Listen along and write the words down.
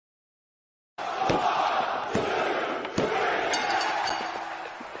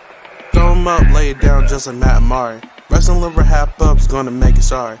'em up, lay it down just like Matt Amari. Wrestling liver RHAPUp's gonna make it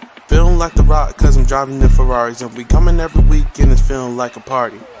sorry. Feeling like The Rock cause I'm driving the Ferraris. And we coming every week and it's feeling like a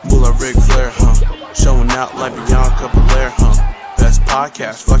party. Bull like Ric Flair, huh? Showing out like Bianca Belair, huh? Best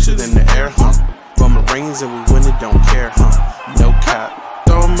podcast, fluctuate in the air, huh? Roman rings and we win it, don't care, huh? No cap.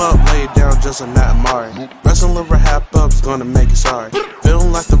 Throw 'em up, lay it down just like Matt Amari. Wrestling liver RHAPUp's gonna make it sorry.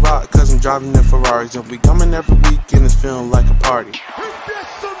 Feeling like The Rock cause I'm driving the Ferraris. And we coming every week and it's feeling like a party.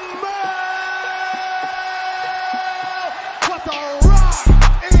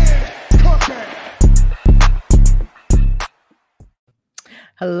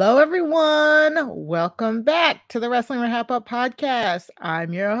 Hello, everyone. Welcome back to the Wrestling RHAPUp podcast.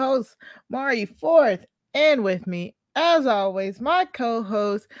 I'm your host, Mari Forth, and with me, as always, my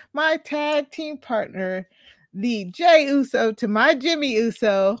co-host, my tag team partner, the Jay Uso to my Jimmy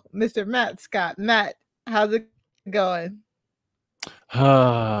Uso, Mr. Matt Scott. Matt, how's it going?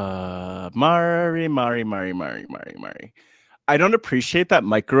 Mari. I don't appreciate that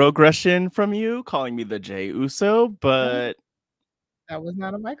microaggression from you calling me the Jay Uso, but that was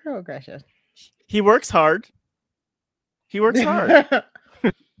not a microaggression. He works hard. He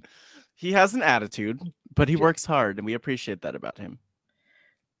has an attitude, but he works hard, and we appreciate that about him.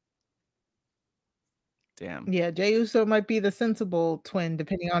 Damn. Yeah, Jay Uso might be the sensible twin,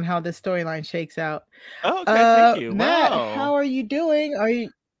 depending on how this storyline shakes out. Oh, okay, thank you. Matt, wow. How are you doing? Are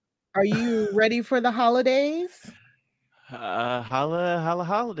you ready for the holidays?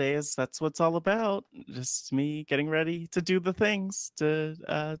 Holidays. That's what's all about. Just me getting ready to do the things, to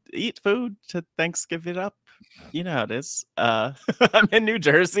eat food, to Thanksgiving up. You know how it is. I'm in New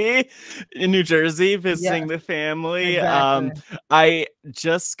Jersey, visiting the family. Exactly. I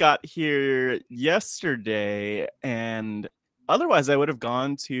just got here yesterday, and otherwise I would have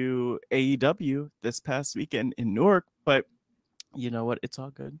gone to AEW this past weekend in Newark. But you know what? It's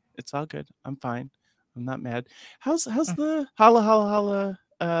all good. I'm fine. I'm not mad. How's the holla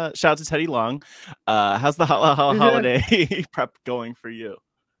shout out to Teddy Long. How's the holiday prep going for you?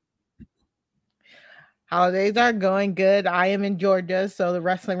 Holidays are going good. I am in Georgia, so the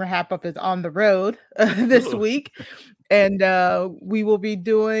Wrestling RHAPUp is on the road this week. And we will be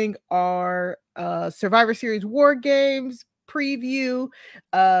doing our Survivor Series War Games preview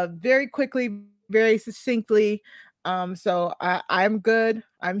very quickly, very succinctly. So I'm good.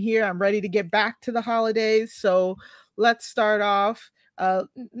 I'm here. I'm ready to get back to the holidays. So let's start off.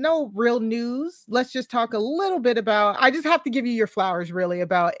 No real news. Let's just talk a little bit about, I just have to give you your flowers really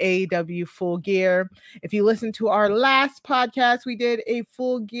about AEW Full Gear. If you listen to our last podcast, we did a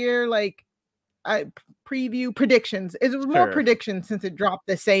Full Gear preview predictions. It was more predictions since it dropped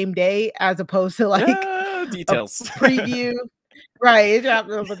the same day as opposed to details preview. Right, it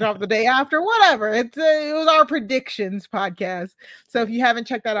dropped the day after, whatever. It was our predictions podcast. So if you haven't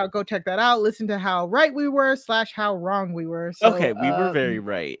checked that out, go check that out. Listen to how right we were / how wrong we were. So, okay, we were very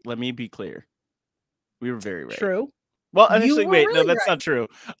right. Let me be clear. We were very right. True. Well, actually, wait, really no, that's not true.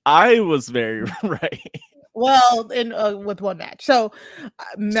 I was very right. Well, with one match. So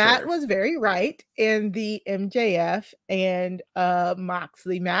Matt was very right in the MJF and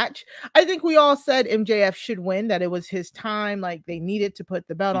Moxley match. I think we all said MJF should win, that it was his time, like they needed to put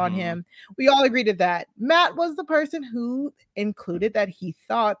the belt on him. We all agreed to that. Matt was the person who included that he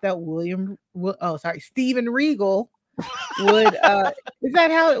thought that Steven Regal would is that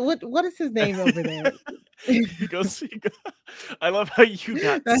how what is his name over there? He goes, I love how you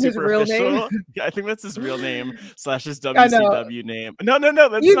got that's his real name. Yeah, I think that's his real name / his WCW name. No,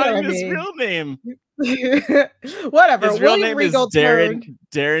 that's not even his real name. Whatever. His real name is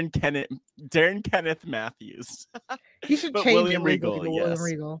Darren Kenneth Matthews. He should change William Regal. William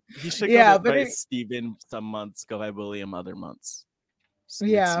Regal. He should go by Steven some months, go by William other months.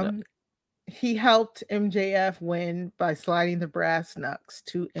 Yeah. He helped MJF win by sliding the brass knucks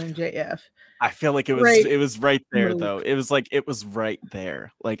to MJF. I feel like it was right there though. It was right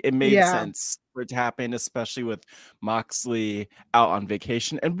there. Like it made sense for it to happen, especially with Moxley out on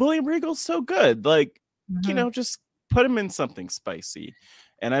vacation and William Regal's so good. Like, you know, just put him in something spicy.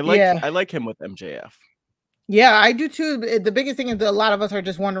 And I like him with MJF. Yeah, I do too. The biggest thing is that a lot of us are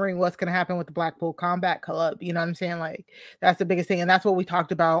just wondering what's going to happen with the Blackpool Combat Club. You know what I'm saying? Like that's the biggest thing, and that's what we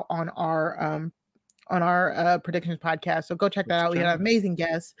talked about on our predictions podcast. So go check that out. We had an amazing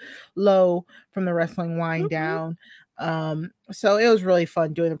guest, Lo from the Wrestling Wind Down. So it was really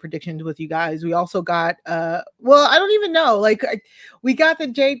fun doing the predictions with you guys. We also got I don't even know. We got the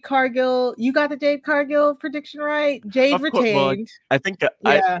Jade Cargill. You got the Jade Cargill prediction right. Jade retained. Well, I think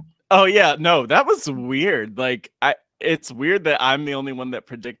Oh yeah, no, that was weird. It's weird that I'm the only one that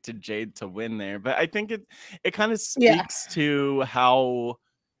predicted Jade to win there, but I think it kind of speaks to how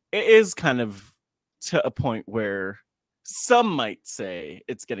it is kind of to a point where some might say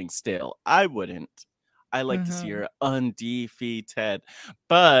it's getting stale. I wouldn't. I like to see her undefeated,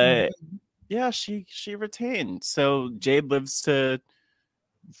 but yeah, she retained. So Jade lives to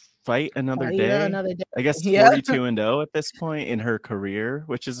fight another day. I guess 42-0 at this point in her career,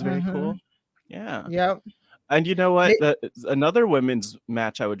 which is very cool. Yeah. Yep. And you know what? Another women's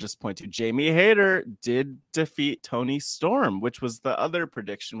match I would just point to, Jamie Hayter did defeat Toni Storm, which was the other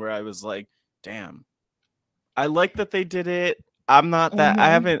prediction where I was like, damn. I like that they did it. I'm not that I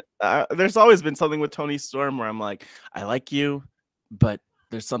haven't there's always been something with Toni Storm where I'm like, I like you, but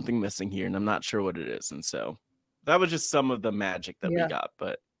there's something missing here and I'm not sure what it is. And so that was just some of the magic that we got,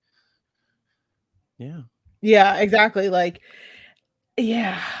 but yeah, exactly. Like,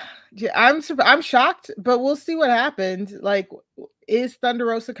 I'm shocked, but we'll see what happens. Like, is Thunder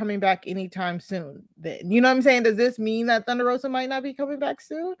Rosa coming back anytime soon? Then you know what I'm saying? Does this mean that Thunder Rosa might not be coming back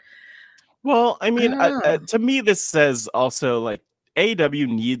soon? Well, I mean, to me, this says also like AEW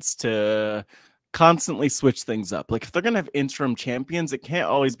needs to constantly switch things up. Like if they're gonna have interim champions, it can't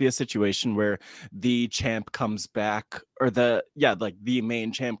always be a situation where the champ comes back or the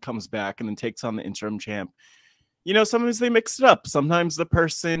main champ comes back and then takes on the interim champ. You know, sometimes they mix it up. Sometimes the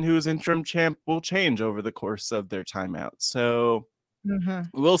person who's interim champ will change over the course of their timeout. So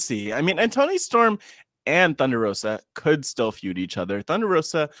we'll see. I mean, and Toni Storm and Thunder Rosa could still feud each other. Thunder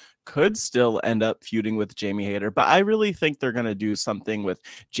Rosa could still end up feuding with Jamie Hayter, but I really think they're going to do something with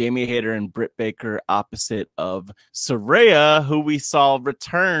Jamie Hayter and Britt Baker opposite of Saraya, who we saw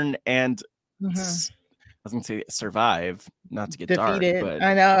return and I was going to say survive, not to get defeated. Dark, but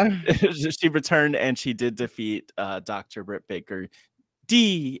I know. she returned and she did defeat Dr. Britt Baker,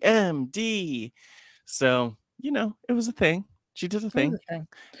 DMD. So, you know, it was a thing. She did a thing.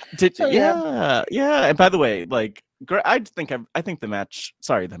 Yeah. And by the way, like I think the match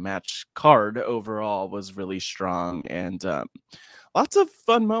card overall was really strong and lots of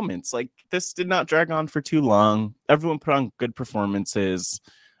fun moments. Like this did not drag on for too long. Everyone put on good performances.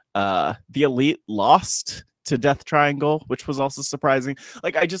 The Elite lost to Death Triangle, which was also surprising.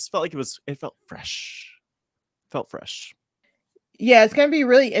 Like I just felt like it felt fresh. Yeah, it's gonna be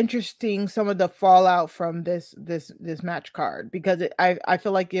really interesting some of the fallout from this match card because I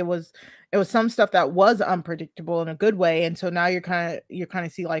feel like it was some stuff that was unpredictable in a good way, and so now you're kind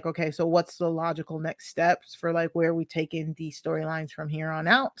of see like, okay, so what's the logical next steps for like where we take in these storylines from here on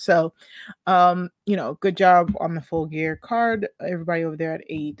out. So you know, good job on the Full Gear card, everybody over there at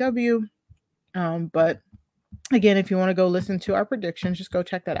AEW. But again, if you want to go listen to our predictions, just go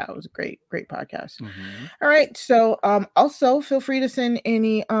check that out. It was a great podcast. All right. So also feel free to send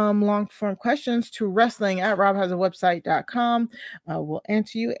any long form questions to wrestling@RHAPup.com. We'll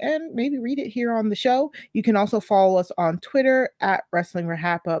answer you and maybe read it here on the show. You can also follow us on Twitter at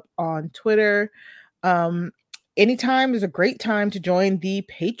WrestlingRHAPup on Twitter. Anytime is a great time to join the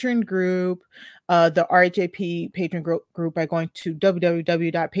patron group, the RHAP patron group by going to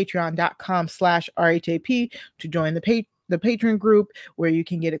www.patreon.com/RHAP to join the patron group, where you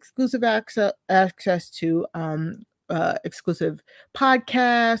can get exclusive access to exclusive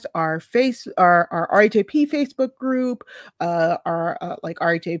podcasts, our RHAP Facebook group, our like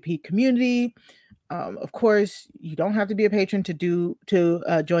RHAP community. Of course, you don't have to be a patron to join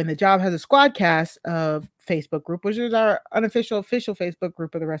the Job Has a Squadcast Facebook group, which is our official Facebook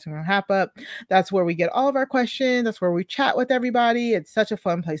group of the Wrestling RHAPup. That's where we get all of our questions. That's where we chat with everybody. It's such a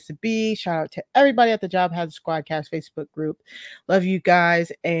fun place to be. Shout out to everybody at the Job Has a Squadcast Facebook group. Love you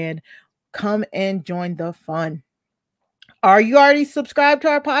guys, and come and join the fun. Are you already subscribed to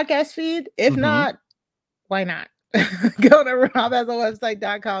our podcast feed? If not, why not? Go to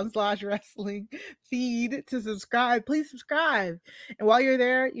RHAPup.com/wrestling feed to subscribe. Please subscribe. And while you're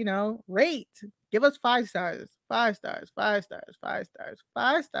there, you know, rate. Give us 5 stars. 5 stars. 5 stars. 5 stars.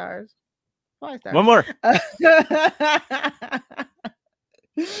 5 stars. 5 stars. One more.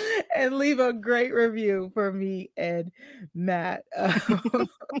 And leave a great review for me and Matt.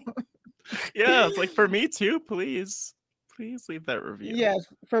 Yeah, it's like for me too, please leave that review. Yes,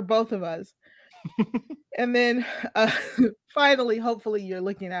 for both of us. And then finally, hopefully you're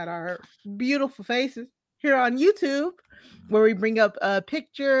looking at our beautiful faces here on YouTube, where we bring up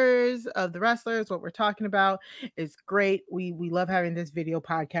pictures of the wrestlers. What we're talking about is great. We love having this video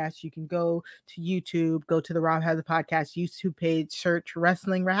podcast. You can go to YouTube, go to the Rob Has a Podcast YouTube page, search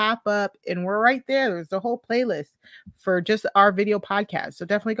Wrestling RHAPup, and we're right there. There's a whole playlist for just our video podcast. So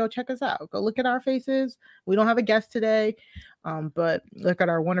definitely go check us out. Go look at our faces. We don't have a guest today, but look at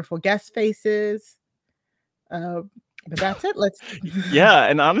our wonderful guest faces. But that's it. Let's Yeah,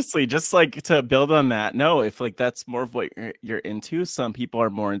 and honestly, just like to build on that, no, if like that's more of what you're into, some people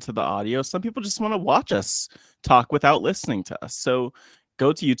are more into the audio, some people just want to watch us talk without listening to us. So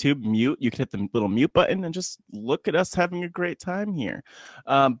go to YouTube, mute, you can hit the little mute button and just look at us having a great time here.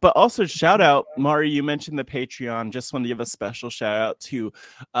 But also shout out, Mari, you mentioned the Patreon. Just want to give a special shout out to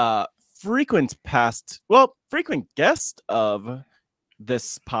frequent guest of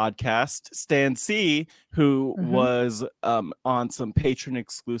this podcast, Stan C, who was on some patron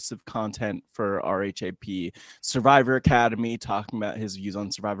exclusive content for RHAP Survivor Academy, talking about his views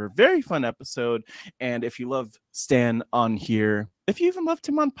on Survivor. Very fun episode. And if you love Stan on here, if you even loved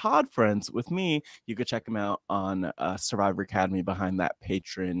him on Pod Friends with me, you could check him out on Survivor Academy behind that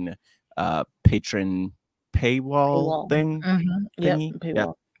patron paywall thing. Yep, Thingy. paywall. Yeah,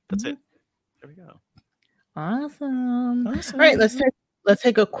 that's it. There we go. Awesome. All right, let's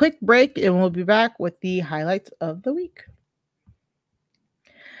take a quick break and we'll be back with the highlights of the week.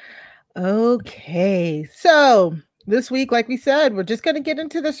 Okay, so this week, like we said, we're just going to get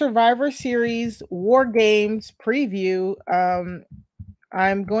into the Survivor Series War Games preview.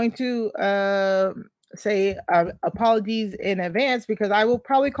 I'm going to say apologies in advance because I will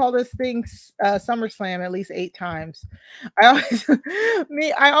probably call this thing SummerSlam at least 8 times.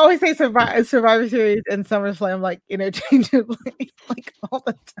 I always say Survivor Series and SummerSlam like interchangeably, like all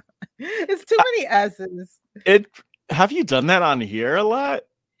the time. It's too many S's. Have you done that on here a lot?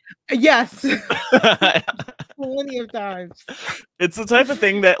 Yes. Plenty of times. It's the type of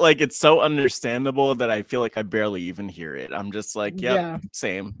thing that like it's so understandable that I feel like I barely even hear it. I'm just like, yep,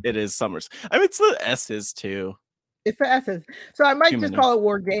 same. It is Summers. I mean, it's the S's too. It's the S's. So I might just call it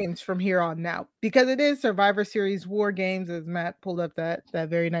War Games from here on now because it is Survivor Series War Games, as Matt pulled up that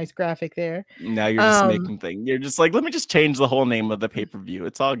very nice graphic there. Now you're just making things. You're just like, let me just change the whole name of the pay-per-view.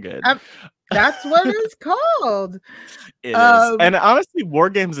 It's all good. That's what it's called. It is. And honestly, War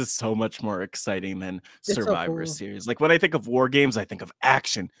Games is so much more exciting than Survivor Series. Like when I think of War Games, I think of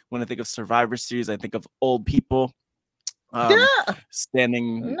action. When I think of Survivor Series, I think of old people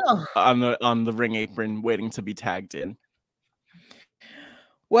standing on the ring apron waiting to be tagged in.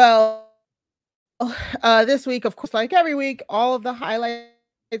 Well, this week, of course, like every week, all of the highlights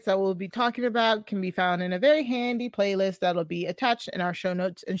that we'll be talking about can be found in a very handy playlist that'll be attached in our show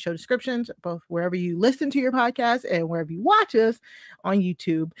notes and show descriptions, both wherever you listen to your podcast and wherever you watch us on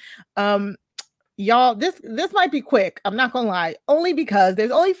YouTube. Y'all, this might be quick. I'm not gonna lie, only because there's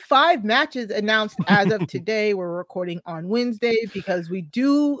only 5 matches announced as of today. We're recording on Wednesday because we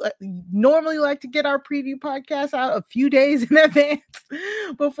do normally like to get our preview podcast out a few days in advance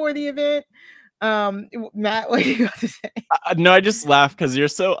before the event. Matt, what do you got to say? No, I just laugh because you're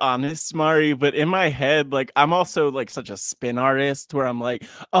so honest, Mari. But in my head, like I'm also like such a spin artist where I'm like,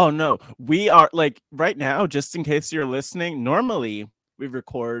 oh no, we are like right now, just in case you're listening, normally we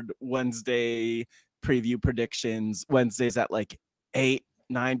record Wednesday preview predictions Wednesdays at like 8-9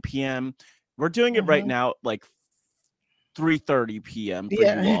 p.m. We're doing it right now like 3:30 p.m. for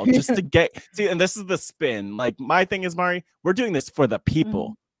you all, just to get see. And this is the spin. Like my thing is, Mari, we're doing this for the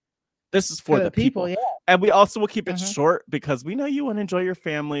people. This is for the people. And we also will keep it short because we know you want to enjoy your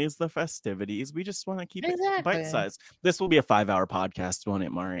families, the festivities. We just want to keep it bite-sized. This will be a 5-hour podcast, won't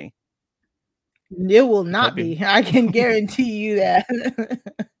it, Mari? It will not be. I can guarantee you that.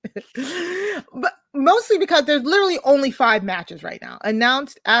 But mostly because there's literally only 5 matches right now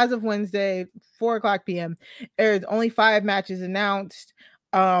announced as of Wednesday, 4:00 p.m. There's only 5 matches announced.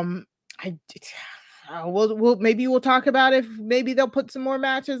 Maybe we'll talk about if maybe they'll put some more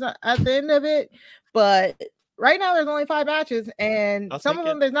matches at the end of it. But right now there's only 5 matches, and some of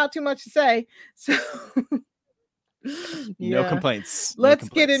them there's not too much to say. So no complaints. Let's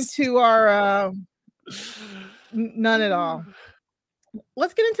get into our none at all.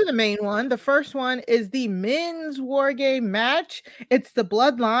 Let's get into the main one. The first one is the men's War Game match. It's the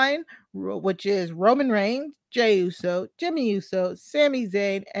Bloodline, which is Roman Reigns, Jey Uso, Jimmy Uso, Sami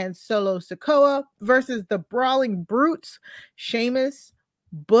Zayn, and Solo Sikoa versus the Brawling Brutes, Sheamus,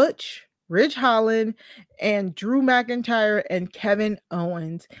 Butch, Ridge Holland, and Drew McIntyre and Kevin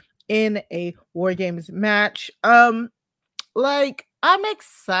Owens in a War Games match. Like I'm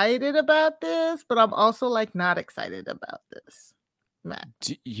excited about this, but I'm also like not excited about this. Matt,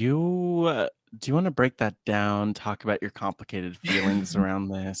 do you want to break that down? Talk about your complicated feelings around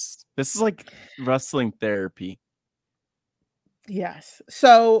this. This is like wrestling therapy. Yes.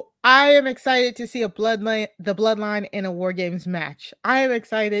 So I am excited to see the Bloodline in a War Games match. I am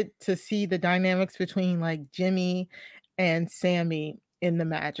excited to see the dynamics between like Jimmy and Sami in the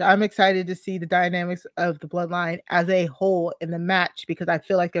match. I'm excited to see the dynamics of the Bloodline as a whole in the match because I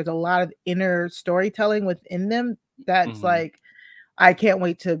feel like there's a lot of inner storytelling within them That's like, I can't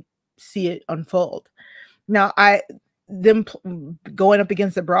wait to see it unfold. Now, them going up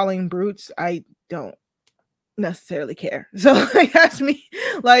against the Brawling Brutes, I don't necessarily care. So like, ask me,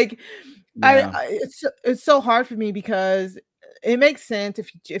 like, Yeah. it's so hard for me because it makes sense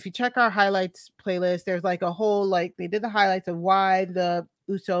if you check our highlights playlist. There's like a whole, like, they did the highlights of why the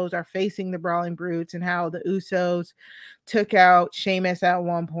Usos are facing the Brawling Brutes and how the Usos took out Sheamus at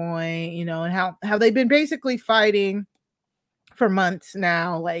one point, you know, and how they've been basically fighting for months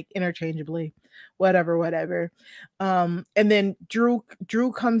now, like interchangeably, whatever. And then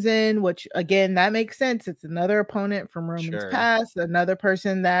Drew comes in, which again, that makes sense. It's another opponent from Roman's past, another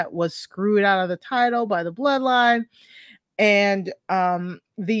person that was screwed out of the title by the Bloodline. And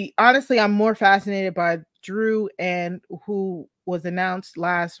honestly, I'm more fascinated by Drew and who was announced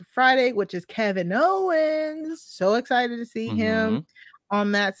last Friday, which is Kevin Owens. So excited to see him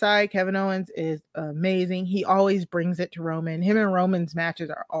on that side. Kevin Owens is amazing. He always brings it to Roman. Him and Roman's matches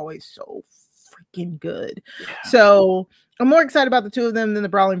are always so freaking good. Yeah. So I'm more excited about the two of them than the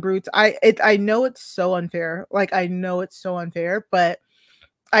Brawling Brutes. I know it's so unfair. Like, I know it's so unfair, but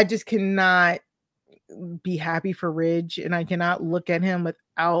I just cannot be happy for Ridge, and I cannot look at him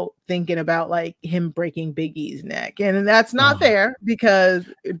without thinking about like him breaking Big E's neck. And that's not fair, because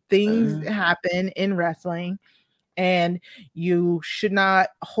things happen in wrestling, and you should not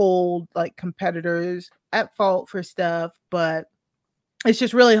hold like competitors at fault for stuff. But it's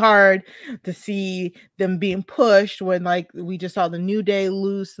just really hard to see them being pushed when, like, we just saw the New Day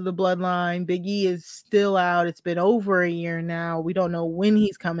lose to the Bloodline. Big E is still out. It's been over a year now. We don't know when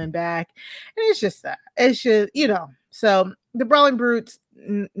he's coming back. And it's just that. It's just, you know. So the Brawling Brutes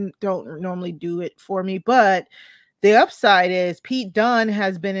don't normally do it for me. But the upside is Pete Dunne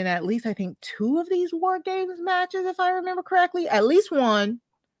has been in at least, I think, 2 of these War Games matches, if I remember correctly. At least 1,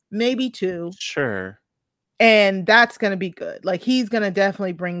 maybe 2. Sure. And that's going to be good. Like, he's going to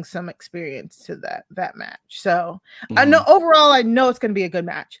definitely bring some experience to that match. So I know overall, I know it's going to be a good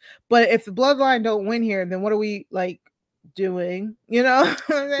match. But if the Bloodline don't win here, then what are we like doing? You know?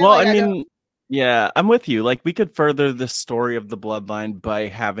 Well, like, I mean, yeah, I'm with you. Like, we could further the story of the Bloodline by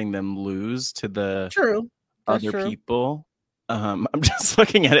having them lose to the other people. I'm just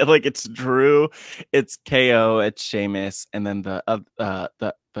looking at it like it's Drew, it's KO, it's Sheamus, and then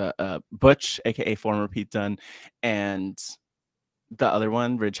the Butch, aka former Pete Dunne, and the other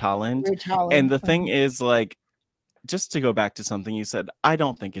one, Ridge Holland. And the thing is, like, just to go back to something you said, I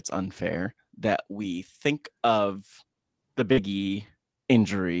don't think it's unfair that we think of the Big E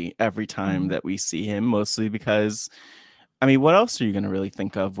injury every time that we see him, mostly because, I mean, what else are you going to really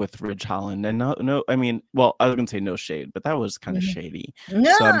think of with Ridge Holland? And no, I mean, well, I was going to say no shade, but that was kind of shady.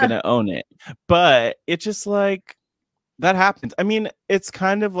 Yeah. So I'm going to own it. But it's just like, that happens. I mean, it's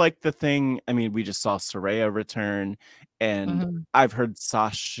kind of like the thing. I mean, we just saw Saraya return, and I've heard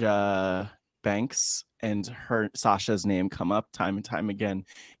Sasha Banks and Sasha's name come up time and time again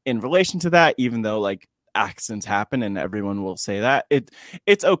in relation to that, even though, like, accidents happen and everyone will say that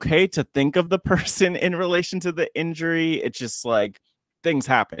it's okay to think of the person in relation to the injury. It's just like, things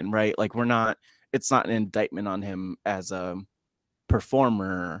happen, right? Like, it's not an indictment on him as a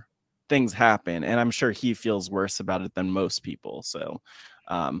performer. Things happen, and I'm sure he feels worse about it than most people. So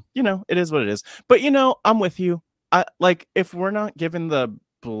you know, it is what it is. But, you know, I'm with you. Like, if we're not given the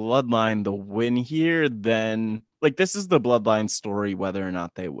Bloodline the win here, then, like, this is the Bloodline story whether or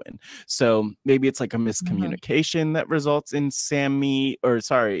not they win. So maybe it's like a miscommunication that results in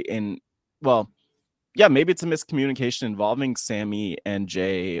maybe it's a miscommunication involving Sami and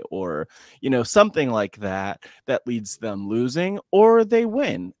Jay, or, you know, something like that leads them losing, or they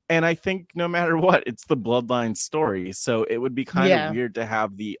win. And I think no matter what, it's the Bloodline story. So it would be kind of weird to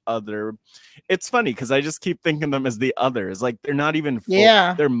have the other. It's funny because I just keep thinking of them as the others. Like, they're not even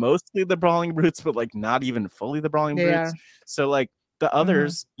full. They're mostly the Brawling Brutes, but like not even fully the Brawling Brutes. So like the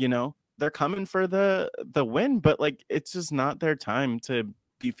others, you know, they're coming for the win, but like, it's just not their time to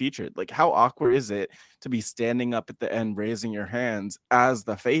be featured. Like, how awkward is it to be standing up at the end raising your hands as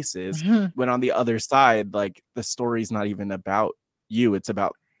the faces when on the other side, like, the story's not even about you, it's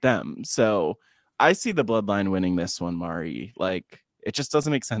about them. So I see the Bloodline winning this one, Mari. Like, it just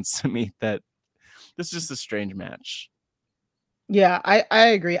doesn't make sense to me that this is just a strange match. Yeah, I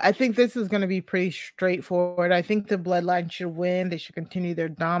agree. I think this is going to be pretty straightforward. I think the Bloodline should win. They should continue their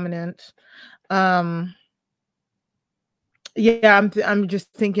dominance. Yeah, I'm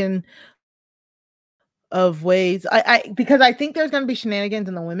just thinking of ways because I think there's going to be shenanigans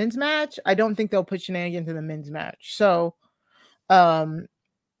in the women's match. I don't think they'll put shenanigans in the men's match. So,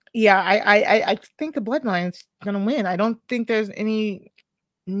 yeah, I think the Bloodline's going to win. I don't think there's any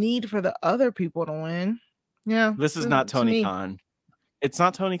need for the other people to win. Yeah. This is not to Tony me. Khan. It's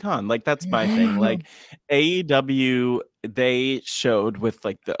not Tony Khan. Like, that's my thing. Like, AEW, they showed with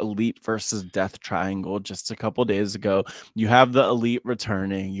like the Elite versus Death Triangle just a couple days ago. You have the Elite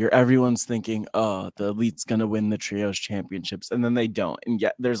returning. Everyone's thinking, oh, the Elite's gonna win the Trios championships, and then they don't. And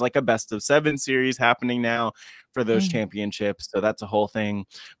yet there's like a best of 7 series happening now for those championships. So that's a whole thing.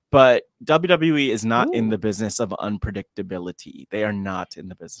 But WWE is not in the business of unpredictability. They are not in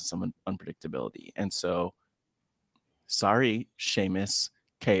the business of unpredictability. And so, sorry, Sheamus,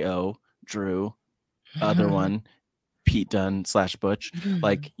 KO, Drew, other one, Pete Dunne / Butch.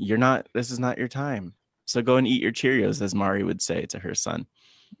 Like, you're not, this is not your time. So go and eat your Cheerios, as Mari would say to her son.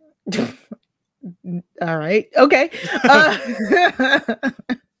 All right. Okay.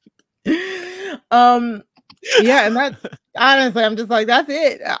 Yeah, and that, honestly, I'm just like, that's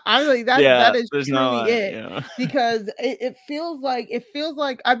it. Honestly, that is truly it. Yeah. Because it feels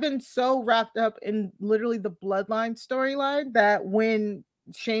like I've been so wrapped up in literally the Bloodline storyline that when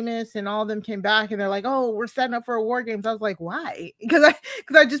Sheamus and all of them came back and they're like, oh, we're setting up for a War Games, I was like, why? Because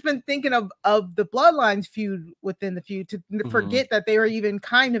I've just been thinking of the Bloodlines feud within the feud to forget that they were even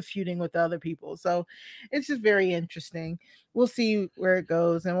kind of feuding with the other people. So it's just very interesting. We'll see where it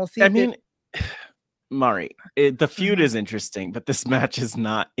goes, and we'll see. I mean, Mari, the feud is interesting, but this match is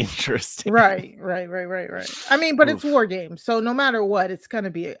not interesting. Right. I mean, but it's War Games, so no matter what, it's gonna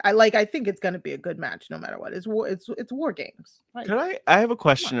be. I think it's gonna be a good match, no matter what. It's War Games. Right? Could I have a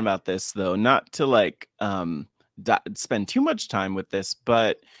question about this though? Not to like spend too much time with this,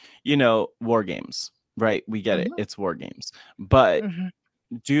 but you know, War Games, right? We get it. It's War Games, but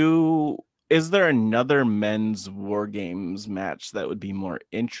is there another men's War Games match that would be more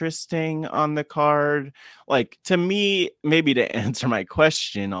interesting on the card? Like, to me, maybe to answer my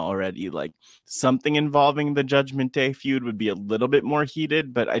question already, like something involving the Judgment Day feud would be a little bit more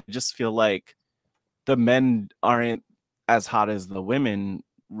heated, but I just feel like the men aren't as hot as the women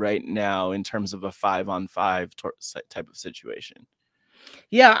right now in terms of a 5-on-5 type of situation.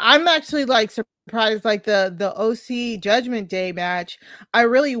 Yeah, I'm actually like surprised, like the OC Judgment Day match. I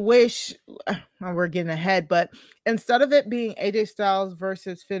really wish we're getting ahead, but instead of it being AJ Styles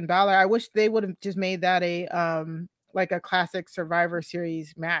versus Finn Balor, I wish they would have just made that a like a classic Survivor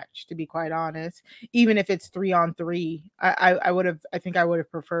Series match, to be quite honest. Even if it's 3-on-3, I think I would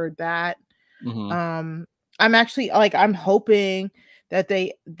have preferred that. I'm actually like, I'm hoping that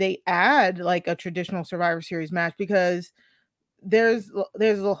they add like a traditional Survivor Series match, because there's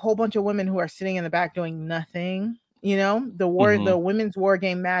a whole bunch of women who are sitting in the back doing nothing. You know, the women's War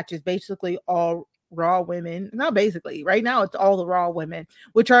Game match is basically all Raw women. Not basically, right now it's all the Raw women,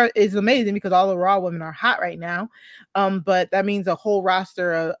 which is amazing because all the Raw women are hot right now. But that means a whole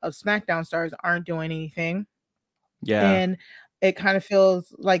roster of SmackDown stars aren't doing anything. Yeah. And it kind of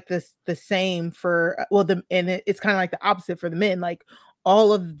feels like the same for it's kind of like the opposite for the men. Like,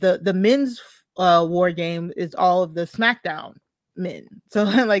 all of the men's War Game is all of the SmackDown men. So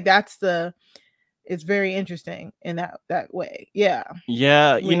like it's very interesting in that way. Yeah.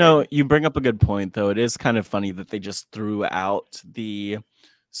 Weird. You know, you bring up a good point though. It is kind of funny that they just threw out the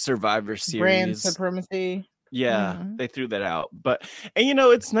Survivor Series brand supremacy. Yeah, they threw that out. But, and you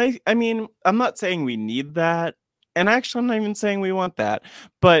know, it's nice. I mean, I'm not saying we need that, and actually I'm not even saying we want that,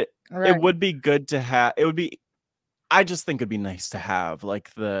 but it would be good to have. I just think it'd be nice to have like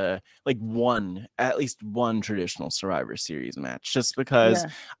at least one traditional Survivor Series match, just because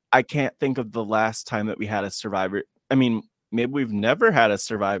I can't think of the last time that we had a Survivor. I mean, maybe we've never had a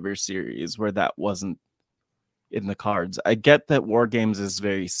Survivor Series where that wasn't in the cards. I get that War Games is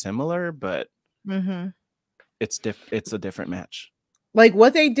very similar, but it's a different match. Like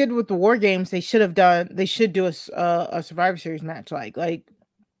what they did with the War Games, they should do a Survivor Series match, like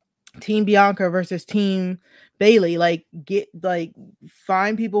Team Bianca versus Team Bayley. Like,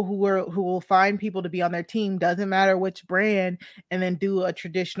 find people who will find people to be on their team, doesn't matter which brand, and then do a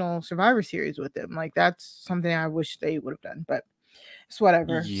traditional Survivor Series with them. Like, that's something I wish they would have done, but it's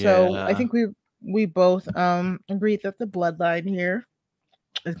whatever. So I think we both agree that the Bloodline here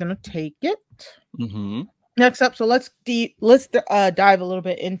is gonna take it. Next up, so let's dive a little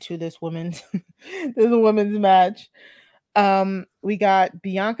bit into this women's match. We got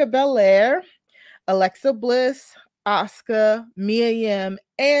Bianca Belair, Alexa Bliss, Asuka, Mia Yim,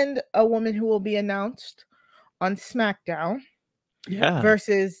 and a woman who will be announced on SmackDown.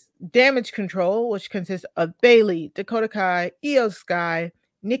 Versus Damage Control, which consists of Bayley, Dakota Kai, Io Sky,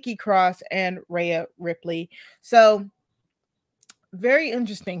 Nikki Cross, and Rhea Ripley. So very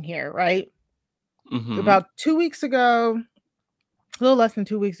interesting here, right? About 2 weeks ago, a little less than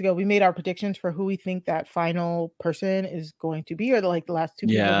 2 weeks ago, we made our predictions for who we think that final person is going to be, or the last two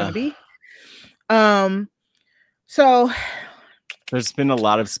people are going to be. So there's been a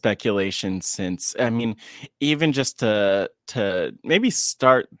lot of speculation since. I mean, even just to maybe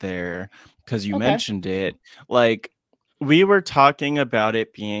start there, because you mentioned it, like we were talking about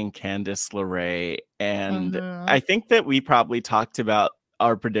it being Candice LeRae, and I think that we probably talked about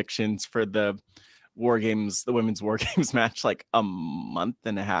our predictions for the War Games, the women's War Games match, like a month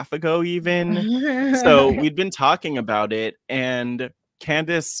and a half ago, even. So we'd been talking about it, and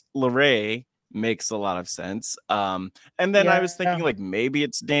Candice LeRae makes a lot of sense. And then I was thinking, like, maybe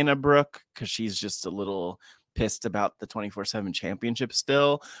it's Dana Brooke because she's just a little pissed about the 24/7 championship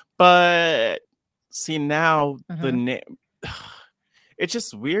still. But see, now the name, it's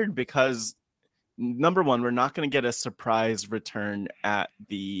just weird because number one, we're not going to get a surprise return at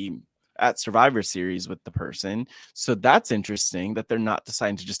Survivor Series with the person. So that's interesting that they're not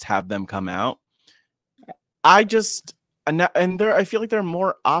deciding to just have them come out. I feel like there are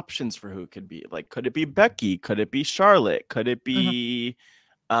more options for who it could be. Like, could it be Becky? Could it be Charlotte? Could it be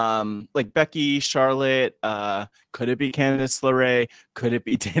like Becky, Charlotte? Could it be Candice LeRae? Could it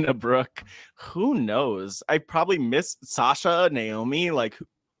be Dana Brooke? Who knows? I probably missed Sasha, Naomi. Like,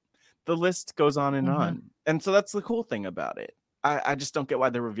 the list goes on and on. And so that's the cool thing about it. I just don't get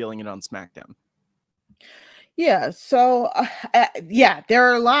why they're revealing it on SmackDown. Yeah. So yeah, there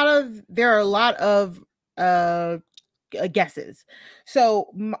are a lot of guesses.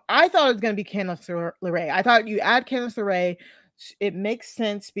 So I thought it was going to be Candice LeRae. I thought you add Candice LeRae, it makes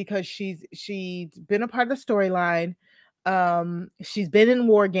sense because she's been a part of the storyline. She's been in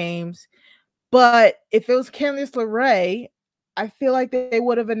War Games, but if it was Candice LeRae, I feel like they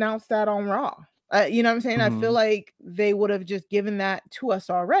would have announced that on Raw. You know what I'm saying? I feel like they would have just given that to us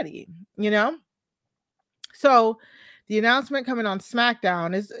already, you know? So the announcement coming on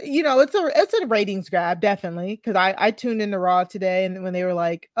SmackDown is, you know, it's a ratings grab, definitely. Because I tuned into Raw today, and when they were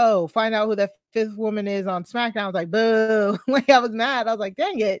like, oh, find out who that fifth woman is on SmackDown, I was like, boo. Like, I was mad. I was like,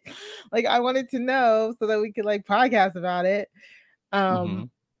 dang it. Like, I wanted to know so that we could like podcast about it.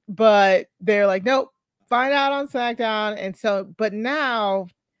 But they're like, nope, find out on SmackDown. And so, but now,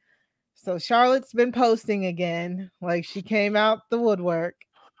 so Charlotte's been posting again, like she came out the woodwork,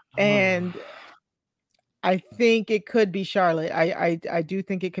 and I think it could be Charlotte. I do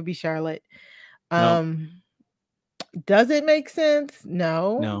think it could be Charlotte. Does it make sense?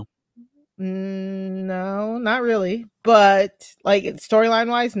 No, not really. But like storyline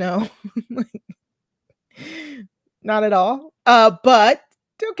wise, no, not at all. But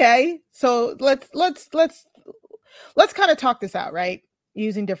okay, so let's kind of talk this out, right?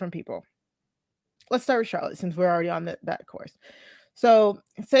 Using different people. Let's start with Charlotte since we're already on that course. So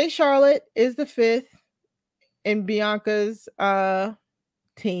say Charlotte is the fifth in Bianca's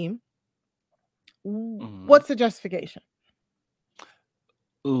team. What's the justification?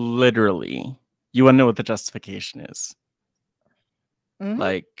 Literally, you want to know what the justification is?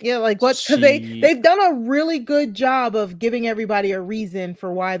 Like, yeah, like what? Because they've done a really good job of giving everybody a reason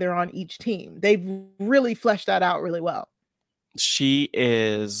for why they're on each team. They've really fleshed that out really well. She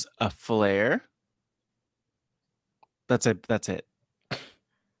is a Flair. That's it.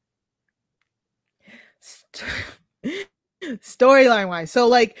 Storyline wise, so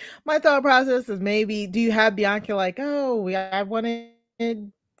like my thought process is maybe do you have Bianca like, oh, I wanted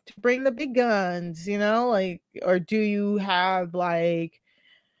to bring the big guns, you know, like, or do you have like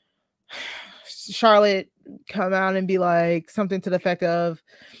Charlotte come out and be like something to the effect of,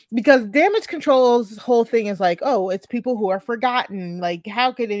 because Damage Control's whole thing is like, oh, it's people who are forgotten, like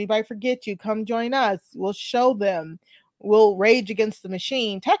how could anybody forget you? Come join us, we'll show them, we'll rage against the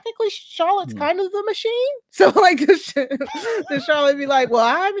machine. Technically Charlotte's kind of the machine, so like does Charlotte be like, well,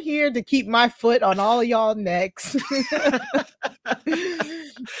 I'm here to keep my foot on all of y'all necks.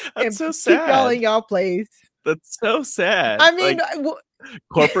 That's so sad. Keep y'all in y'all place. That's so sad. I mean, like,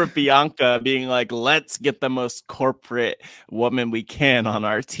 corporate Bianca being like, let's get the most corporate woman we can on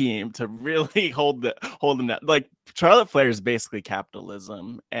our team to really hold them down. Like, Charlotte Flair is basically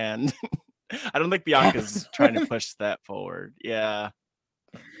capitalism, and I don't think Bianca's trying to push that forward. Yeah.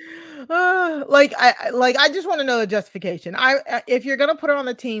 I just want to know the justification. If you're gonna put her on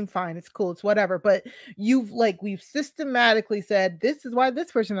the team, fine, it's cool, it's whatever. But we've systematically said this is why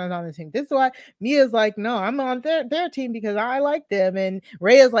this person is on the team. This is why Mia's like, no, I'm on their team because I like them, and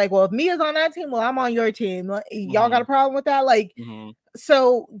Rhea's like, well, if Mia's on that team, well, I'm on your team. Like, y'all got a problem with that? Like,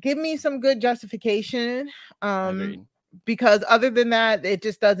 so give me some good justification. Because other than that, it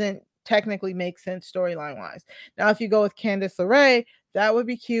just doesn't technically make sense storyline wise. Now, if you go with Candice LeRae, That would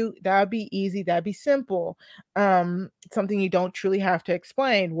be cute. That would be easy. That'd be simple. Something you don't truly have to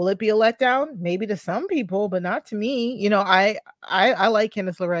explain. Will it be a letdown? Maybe to some people, but not to me. You know, I like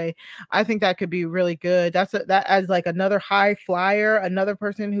Candice LeRae. I think that could be really good. That as like another high flyer, another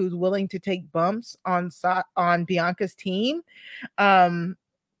person who's willing to take bumps on Bianca's team. And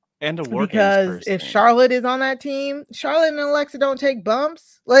a War Games Because person. if Charlotte is on that team, Charlotte and Alexa don't take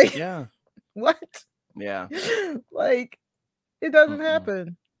bumps. Like, yeah, what? yeah. Like, it doesn't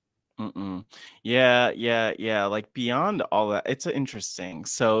happen. Yeah. Like beyond all that, it's interesting.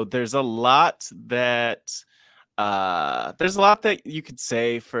 So there's a lot that you could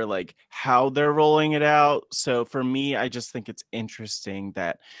say for like how they're rolling it out. So for me, I just think it's interesting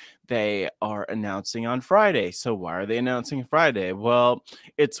that they are announcing on Friday. So why are they announcing Friday? Well,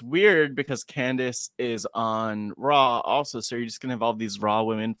 it's weird because Candice is on Raw also. So you're just going to have all these Raw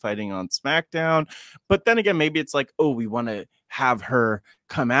women fighting on SmackDown. But then again, maybe it's like, oh, we want to have her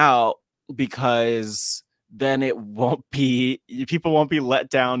come out because then people won't be let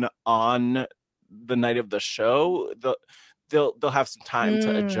down on the night of the show. They'll have some time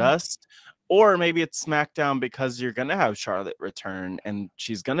to adjust. Or maybe it's SmackDown because you're going to have Charlotte return and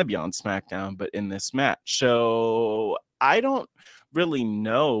she's going to be on SmackDown, but in this match. So I don't really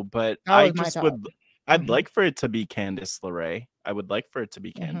know, but I'd like for it to be Candice LeRae. I would like for it to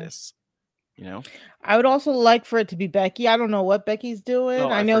be Candice, you know? I would also like for it to be Becky. I don't know what Becky's doing.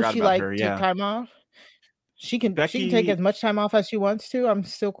 I know she took time off. She can take as much time off as she wants to. I'm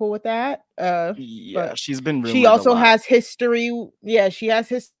still cool with that. But she's been she also has history. Yeah, she has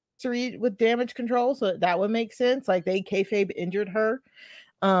history with damage control, so that would make sense. Like they kayfabe injured her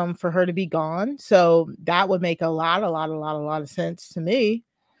for her to be gone, so that would make a lot of sense to me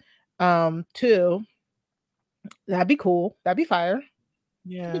too. That'd be cool. That'd be fire.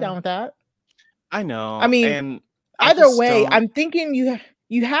 Yeah, be down with that. I know. I mean, and either way, I'm thinking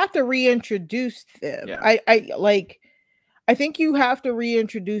you have to reintroduce them. Yeah. I think you have to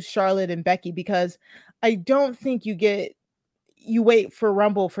reintroduce Charlotte and Becky because I don't think you wait for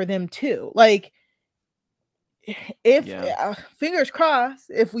Rumble for them too. Like, if fingers crossed,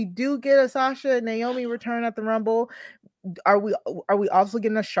 if we do get a Sasha and Naomi return at the Rumble, are we also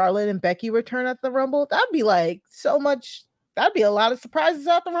getting a Charlotte and Becky return at the Rumble? That'd be like so much. That'd be a lot of surprises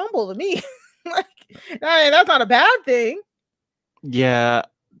at the Rumble to me. Like, that's not a bad thing. Yeah,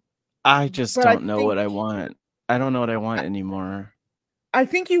 I just don't know what I want. I don't know what I want anymore. I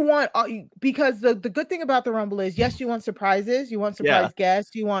think you want, because the good thing about the Rumble is, yes, you want surprises, you want surprise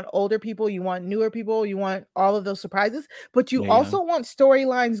guests, you want older people, you want newer people, you want all of those surprises, but you also want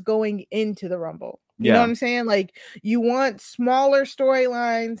storylines going into the Rumble. You know what I'm saying? Like, you want smaller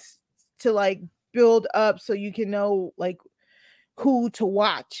storylines to like build up so you can know like who to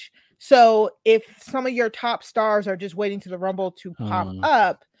watch. So if some of your top stars are just waiting to the Rumble to pop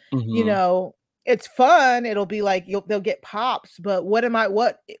up, you know, it's fun. It'll be like they'll get pops, but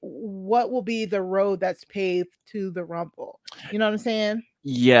what will be the road that's paved to the Rumble? You know what I'm saying?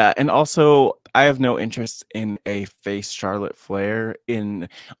 Yeah, and also I have no interest in a face Charlotte Flair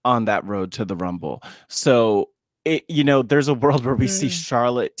on that road to the Rumble. So there's a world where we see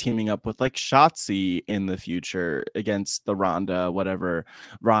Charlotte teaming up with like Shotzi in the future against the Ronda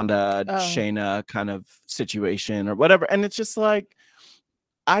Shayna kind of situation or whatever, and it's just like,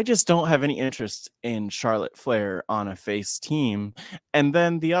 I just don't have any interest in Charlotte Flair on a face team. And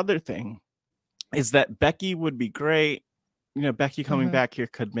then the other thing is that Becky would be great. Becky coming back here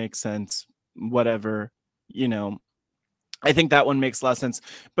could make sense. Whatever, I think that one makes a lot of sense.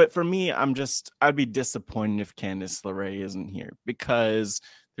 But for me, I'd be disappointed if Candice LeRae isn't here because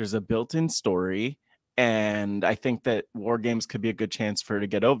there's a built-in story. And I think that War Games could be a good chance for her to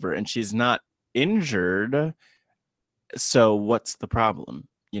get over. And she's not injured. So what's the problem?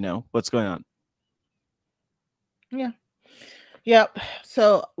 What's going on? Yeah. Yep.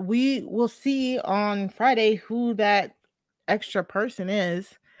 So we will see on Friday who that extra person is.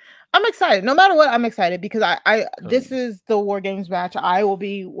 I'm excited. No matter what, I'm excited because this is the War Games match I will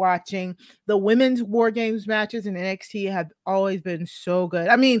be watching. The women's War Games matches in NXT have always been so good.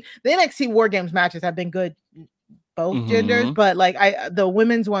 I mean, the NXT War Games matches have been good both genders, but like the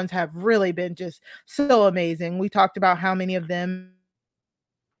women's ones have really been just so amazing. We talked about how many of them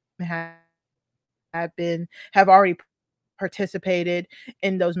have already participated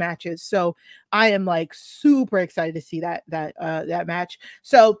in those matches. So I am like super excited to see that match.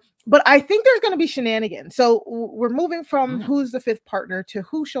 So, but I think there's going to be shenanigans. So we're moving from who's the fifth partner to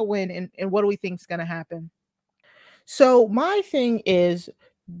who shall win and what do we think is going to happen. So my thing is,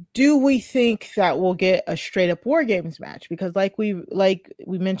 do we think that we'll get a straight up War Games match? Because like we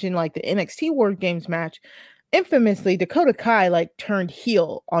mentioned, like the NXT War Games match, infamously, Dakota Kai like turned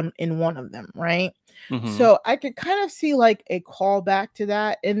heel in one of them, right? Mhm. So I could kind of see like a callback to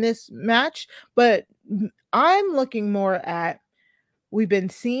that in this match, but I'm looking more at, we've been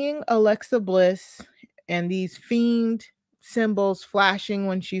seeing Alexa Bliss and these fiend symbols flashing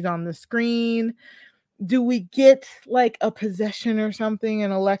when she's on the screen. Do we get like a possession or something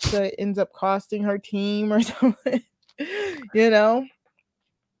and Alexa ends up costing her team or something? You know?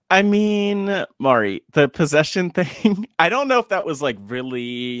 I mean, Mari, the possession thing, I don't know if that was like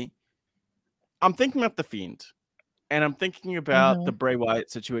really. I'm thinking about the Fiend, and I'm thinking about the Bray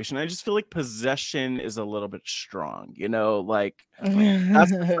Wyatt situation. I just feel like possession is a little bit strong, you know, like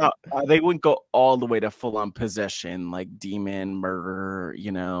that's not, they wouldn't go all the way to full on possession, like demon murder,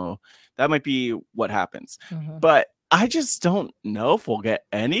 you know, that might be what happens. But I just don't know if we'll get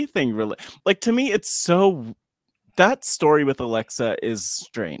anything really. Like, to me, it's so, that story with Alexa is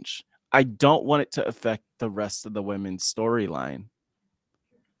strange. I don't want it to affect the rest of the women's storyline.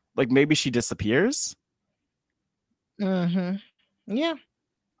 Like, maybe she disappears. Yeah.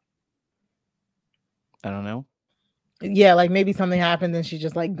 I don't know. Yeah, like maybe something happened and she's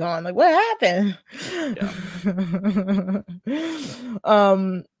just like gone. Like, what happened? Yeah.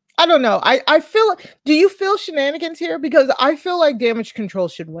 I don't know. I feel, do you feel shenanigans here? Because I feel like Damage Control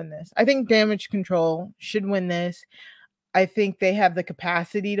should win this. I think Damage Control should win this. I think they have the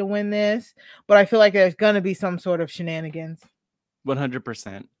capacity to win this, but I feel like there's gonna be some sort of shenanigans.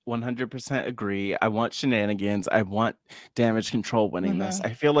 100% agree. I want shenanigans. I want Damage Control winning this.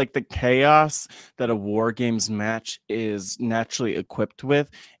 I feel like the chaos that a War Games match is naturally equipped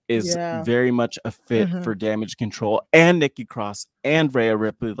with is very much a fit for Damage Control and Nikki Cross and Rhea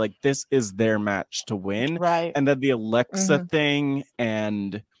Ripley. Like, this is their match to win. Right. And then the Alexa thing,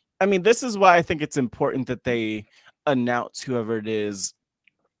 and I mean, this is why I think it's important that they announce whoever it is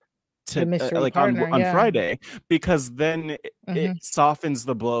to like partner, on Friday, because then it softens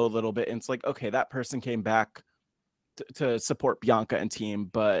the blow a little bit, and it's like, okay, that person came back to support Bianca and team,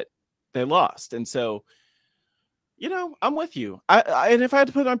 but they lost. And so, you know, I'm with you. And if I had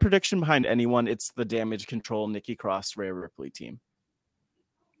to put my prediction behind anyone, it's the Damage Control Nikki Cross Rhea Ripley team.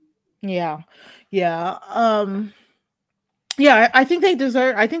 Yeah. I think they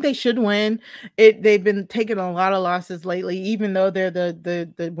deserve, I think they should win it. They've been taking a lot of losses lately, even though they're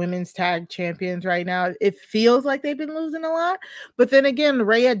the women's tag champions right now. It feels like they've been losing a lot, but then again,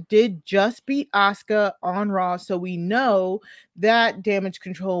 Rhea did just beat Asuka on Raw, so we know that Damage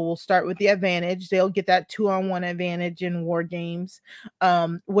Control will start with the advantage. They'll get that 2-on-1 advantage in War Games,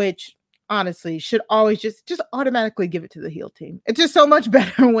 which honestly should always just automatically give it to the heel team. It's just so much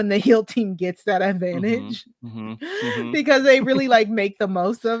better when the heel team gets that advantage because they really like make the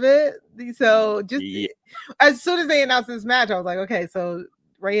most of it. So just as soon as they announced this match, I was like, okay, so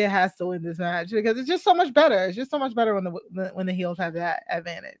Rhea has to win this match because it's just so much better. It's just so much better when the heels have that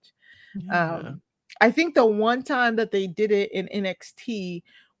advantage. I think the one time that they did it in NXT,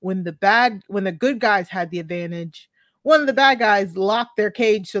 when the good guys had the advantage, one of the bad guys locked their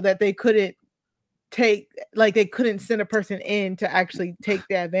cage so that they couldn't send a person in to actually take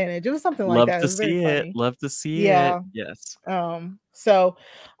the advantage. It was something like that. It was very funny. Love to see it. Yes. So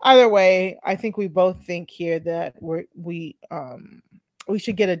either way, I think we both think here that we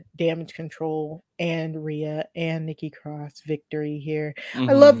should get a Damage Control and Rhea and Nikki Cross victory here.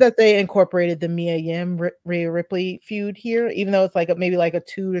 I love that they incorporated the Mia Yim Rhea Ripley feud here, even though it's like maybe like a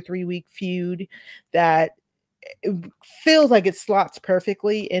 2 to 3 week feud that it feels like it slots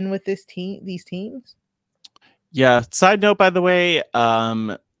perfectly in with these teams. Yeah. Side note, by the way,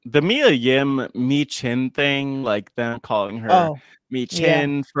 the Mia Yim Mi Chin thing, like them calling her Mi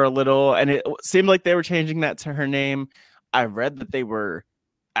Chin for a little, and it seemed like they were changing that to her name. I read that they were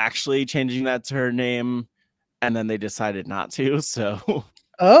actually changing that to her name, and then they decided not to. So,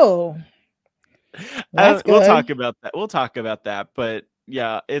 we'll talk about that. We'll talk about that, but.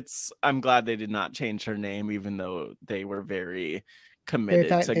 Yeah, I'm glad they did not change her name, even though they were very committed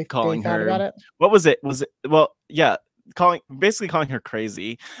to calling her. What was it? Basically calling her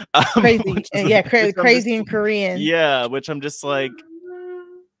crazy. Crazy, crazy in Korean. Yeah, which I'm just like,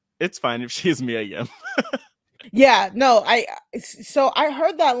 it's fine if she's Mia Yim. So I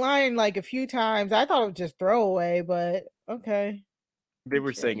heard that line like a few times. I thought it was just throwaway, but okay. They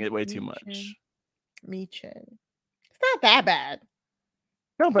were saying it way too much. Mi Chin. It's not that bad.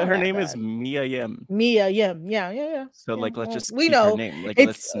 No, but her name is Mia Yim. Mia Yim. Yeah. So let's just we know her name. Like,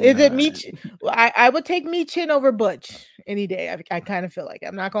 is it Mi Chin? I would take Mi Chin over Butch any day. I kind of feel like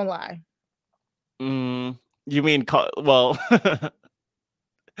I'm not gonna lie. You mean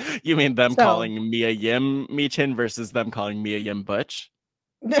you mean them calling Mia Yim Mi Chin versus them calling Mia Yim Butch?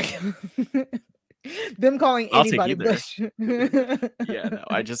 Them calling I'll take anybody either. Butch. Yeah, no,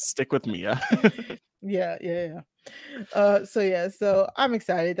 I just stick with Mia. Yeah. So I'm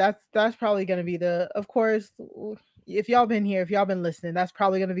excited. That's probably gonna be of course, if y'all been here, if y'all been listening, that's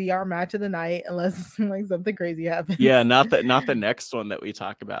probably gonna be our match of the night, unless like something crazy happens. Yeah, not the next one that we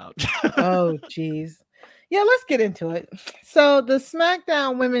talk about. Oh, geez. Yeah, let's get into it. So the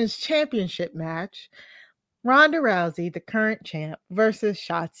SmackDown Women's Championship match, Ronda Rousey, the current champ, versus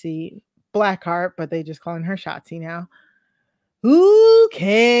Shotzi Blackheart, but they just calling her Shotzi now. Who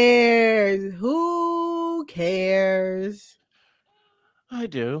cares? Who cares? I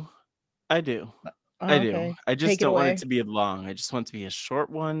do. I do. Okay. I just Take it don't want away. it to be long. I just want it to be a short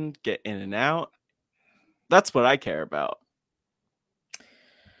one, get in and out. That's what I care about.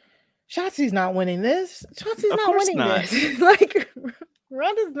 Shotzi's not winning this. Shotzi's Of not course winning not. this. Like,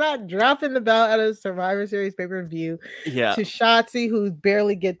 Ronda's not dropping the belt out of Survivor Series pay-per-view Yeah. to Shotzi, who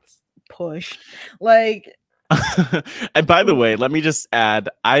barely gets pushed. Like, And by the way, let me just add,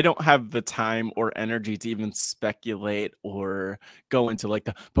 I don't have the time or energy to even speculate or go into like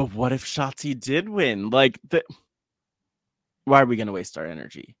but what if Shotzi did win? Like, why are we going to waste our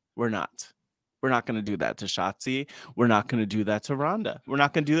energy? We're not. We're not going to do that to Shotzi. We're not going to do that to Ronda. We're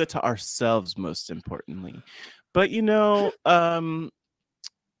not going to do that to ourselves, most importantly. But I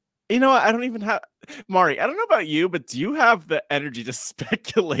don't even have Mari. I don't know about you, but do you have the energy to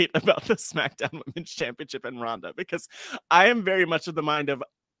speculate about the SmackDown Women's Championship and Ronda? Because I am very much of the mind of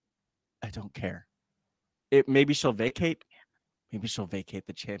I don't care. Maybe she'll vacate. Maybe she'll vacate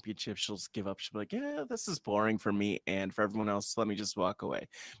the championship. She'll just give up. She'll be like, yeah, this is boring for me and for everyone else. Let me just walk away.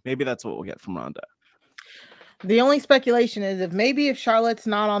 Maybe that's what we'll get from Ronda. the only speculation is if Charlotte's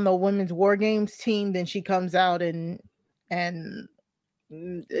not on the Women's War Games team, then she comes out and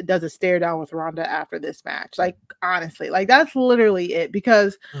does a stare down with Ronda after this match. Like, honestly, like that's literally it,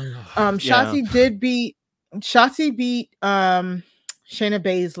 because Shotzi beat Shayna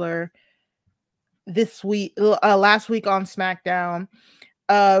Baszler this week, last week on SmackDown.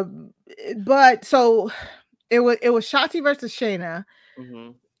 But so it was Shotzi versus Shayna.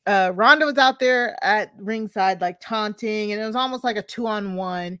 Mm-hmm. Ronda was out there at ringside, like taunting, and it was almost like a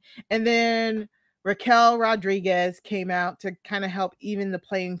 2-on-1. And then Raquel Rodriguez came out to kind of help even the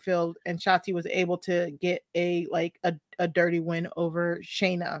playing field, and Shotzi was able to get a dirty win over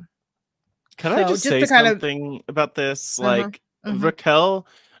Shayna. Can I just say something about this? Like, Raquel,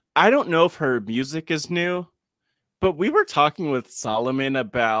 I don't know if her music is new, but we were talking with Solomon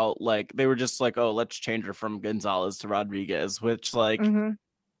about, like, they were just like, oh, let's change her from Gonzalez to Rodriguez, which, like,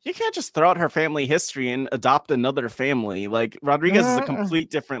 you can't just throw out her family history and adopt another family. Like, Rodriguez is a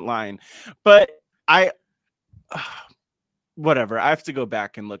complete different line. But whatever. I have to go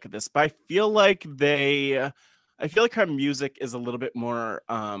back and look at this. But I feel like her music is a little bit more,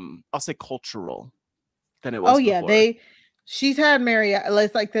 I'll say, cultural than it was before. She's had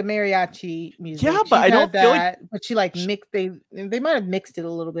it's like the mariachi music. Yeah, but I don't feel like, but she like mixed. They might have mixed it a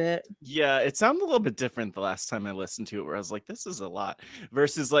little bit. Yeah, it sounded a little bit different the last time I listened to it, where I was like, this is a lot.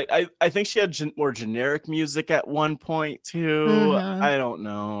 Versus, like, I think she had more generic music at one point too. I don't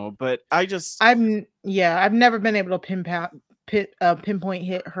know, but I've never been able to pinpoint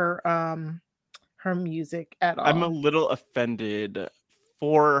hit her music at all. I'm a little offended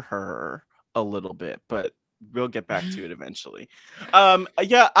for her a little bit, but we'll get back to it eventually.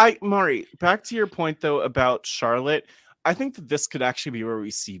 Mari, back to your point though about Charlotte. I think that this could actually be where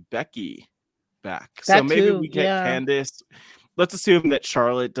we see Becky back. So maybe we get Candice. Let's assume that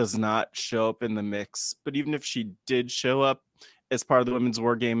Charlotte does not show up in the mix, but even if she did show up as part of the Women's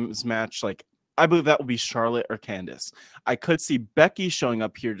War Games match, like, I believe that will be Charlotte or Candice. I could see Becky showing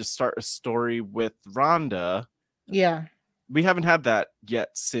up here to start a story with Ronda. Yeah. We haven't had that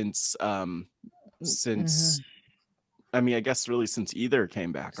yet since I mean, I guess really since either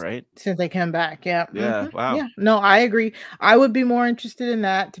came back, right? Since they came back, yeah. Wow. Yeah, no, I agree. I would be more interested in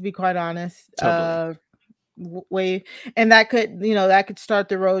that, to be quite honest. Totally. And that could start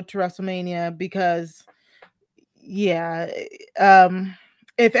the road to WrestleMania, because if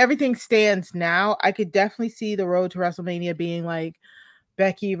everything stands now, I could definitely see the road to WrestleMania being like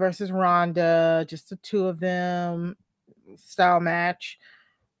Becky versus Ronda, just the two of them style match,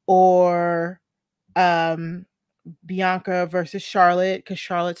 or Bianca versus Charlotte, because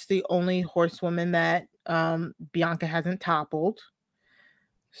Charlotte's the only horsewoman that Bianca hasn't toppled.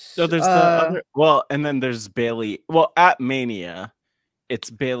 So there's the other, and then there's Bayley. Well, at Mania, it's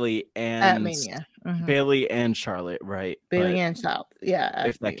Bayley and Bayley and Charlotte, right? Bayley and Charlotte, yeah.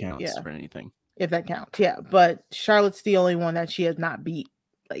 If that counts for anything. If that counts, yeah. But Charlotte's the only one that she has not beat,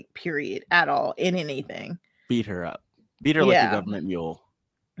 like, period, at all, in anything. Beat her up. Beat her like a government mule.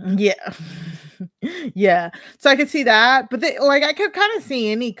 Yeah. Yeah. So I could see that. But like I could kind of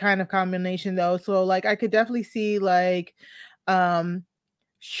see any kind of combination though. So like I could definitely see like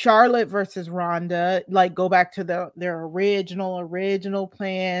Charlotte versus Ronda, like go back to their original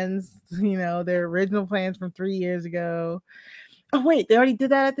plans, their original plans from 3 years ago. Oh wait, they already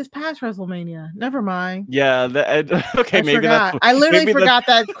did that at this past WrestleMania. Never mind. Yeah, okay, I forgot. I literally forgot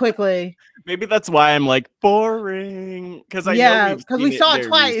that quickly. Maybe that's why I'm like boring, because I know because we saw it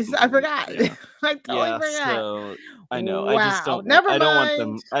twice. Recently. I forgot. Yeah. I totally forgot. So I know. Wow. I just don't. Never I don't mind. want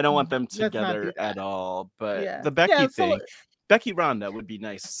them. I don't want them together at all. But the Becky thing, Becky Ronda would be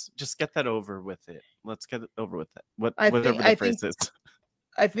nice. Just get that over with it. Let's get it over with it. Whatever the phrase is.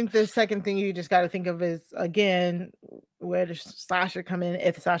 I think the second thing you just got to think of is, again, where does Sasha come in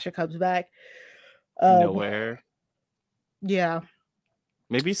if Sasha comes back? Nowhere. Yeah.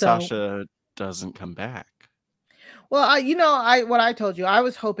 Maybe Sasha doesn't come back. Well, what I told you, I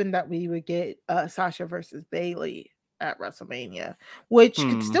was hoping that we would get Sasha versus Bayley at WrestleMania, which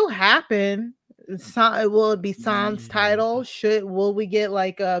could still happen. Will it be San's title? Will we get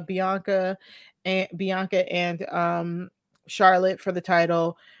like Bianca and Charlotte for the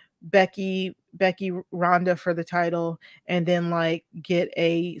title, Becky Ronda for the title, and then like get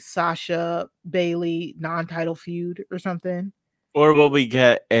a Sasha Bayley non-title feud or something? Or will we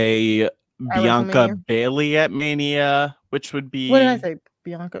get a Bianca Bayley at Mania, which would be... What did I say?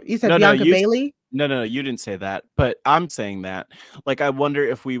 Bianca? You said Bianca Bayley? No, you didn't say that, but I'm saying that. Like, I wonder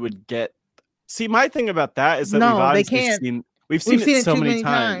if we would get... See, my thing about that is that we've seen it so many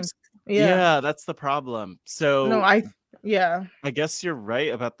times. Yeah, that's the problem. So I guess you're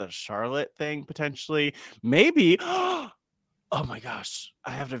right about the Charlotte thing, potentially. Maybe... Oh my gosh,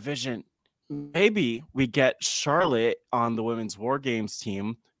 I have a vision. Maybe we get Charlotte on the Women's War Games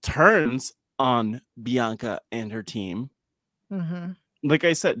team, turns on Bianca and her team. Like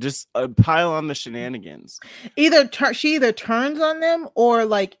I said, just pile on the shenanigans. She either turns on them, or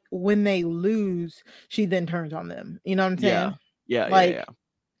like when they lose, she then turns on them. You know what I'm saying? Yeah.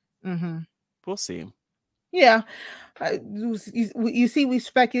 We'll see. Yeah. You see, we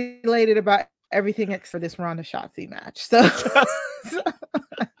speculated about everything except for this Ronda Shotzi match. So...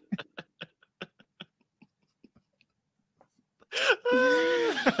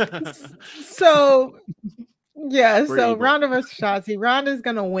 so Ronda versus Shotzi. Ronda's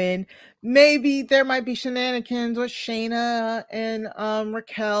gonna win. Maybe there might be shenanigans with Shayna and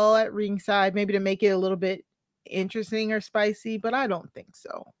Raquel at ringside, maybe to make it a little bit interesting or spicy, but I don't think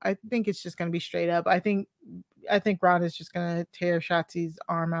so. I think it's just gonna be straight up. I think Ronda's just gonna tear Shotzi's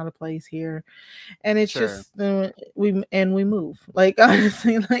arm out of place here, and it's just we move. Like,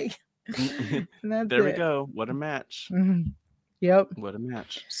 honestly, like there we go. What a match. Yep. What a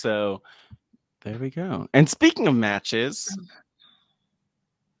match. So there we go. And speaking of matches,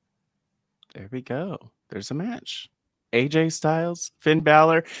 there we go. There's a match. AJ Styles, Finn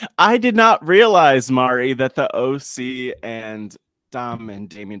Balor. I did not realize, Mari, that the OC and Dom and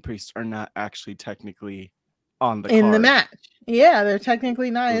Damian Priest are not actually technically on the card. In the match. Yeah, they're technically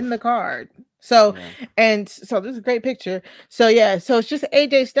not in the card. So, so this is a great picture. So so it's just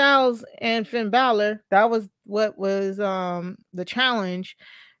AJ Styles and Finn Balor. That was what was the challenge.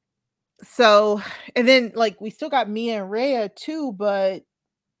 So, and then like we still got Mia and Rhea too, but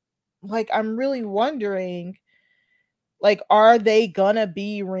like I'm really wondering, like, are they gonna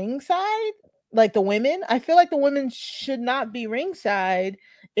be ringside? Like the women? I feel like the women should not be ringside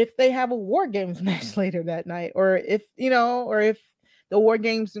if they have a War Games match later that night, or if the War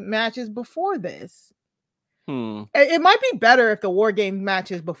Games matches before this. It might be better if the War Games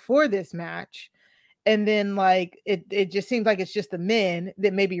matches before this match, and then like it just seems like it's just the men,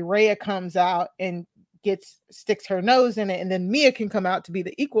 that maybe Rhea comes out and sticks her nose in it, and then Mia can come out to be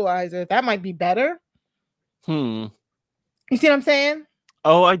the equalizer. That might be better. You see what I'm saying?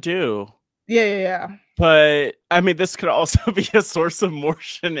 Oh, I do. Yeah. But I mean, this could also be a source of more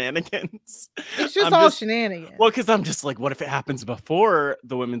shenanigans. It's just all shenanigans. Well, because I'm just like, what if it happens before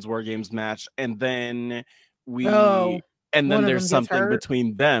the Women's War Games match, and then there's something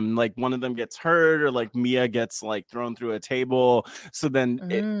between them, like one of them gets hurt, or like Mia gets like thrown through a table. So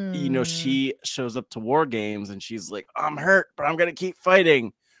then she shows up to War Games and she's like, I'm hurt, but I'm gonna keep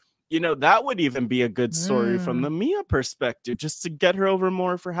fighting. That would even be a good story from the Mia perspective, just to get her over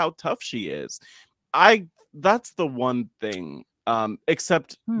more for how tough she is. That's the one thing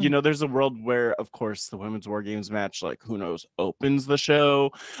Except, you know, there's a world where, of course, the Women's War Games match, like, who knows, opens the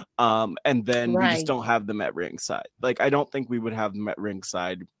show. And then we just don't have them at ringside. Like, I don't think we would have them at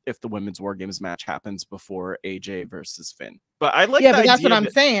ringside if the Women's War Games match happens before AJ versus Finn. But I like but that's what I'm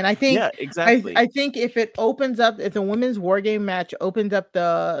saying. I think, exactly. I think if it opens up, if the Women's War Game match opens up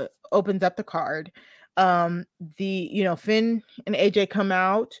the card, you know, Finn and AJ come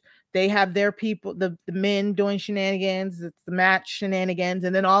out. They have their people, the men doing shenanigans, it's the match shenanigans,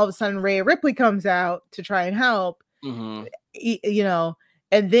 and then all of a sudden Rhea Ripley comes out to try and help, you know,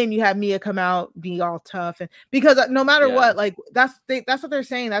 and then you have Mia come out, be all tough, and because no matter what, like that's what they're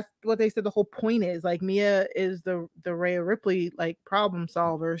saying. That's what they said. The whole point is like Mia is the Rhea Ripley like problem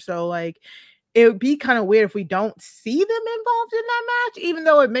solver. So like it would be kind of weird if we don't see them involved in that match, even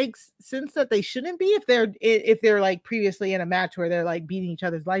though it makes sense that they shouldn't be if they're like previously in a match where they're like beating each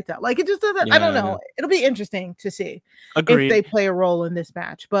other's lights out. Like it just doesn't, I don't know. It'll be interesting to see if they play a role in this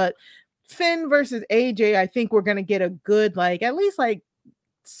match. But Finn versus AJ, I think we're gonna get a good, like at least like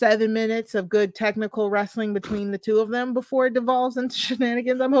 7 minutes of good technical wrestling between the two of them before it devolves into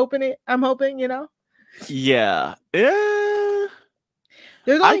shenanigans. I'm hoping, you know. Yeah.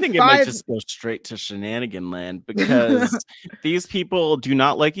 I think it might just go straight to shenanigan land because these people do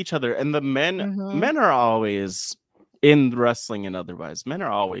not like each other, and the men are always in wrestling and otherwise. Men are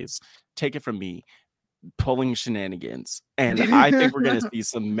always, take it from me, pulling shenanigans, and I think we're gonna see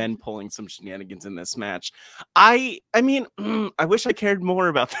some men pulling some shenanigans in this match. I mean, I wish I cared more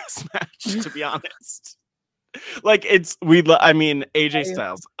about this match, to be honest. Like AJ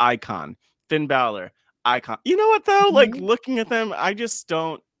Styles, icon, Finn Balor, icon. You know what though? Like looking at them, I just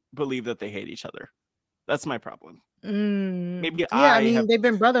don't believe that they hate each other. That's my problem. Maybe they've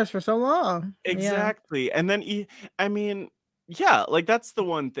been brothers for so long. Exactly. And then like that's the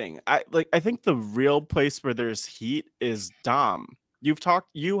one thing. I think the real place where there's heat is Dom.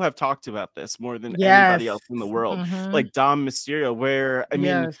 You have talked about this more than anybody else in the world. Like Dom Mysterio, where I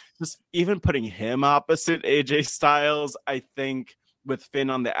mean, just even putting him opposite AJ Styles, I think with Finn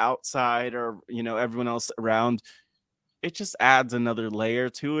on the outside, or you know, everyone else around, it just adds another layer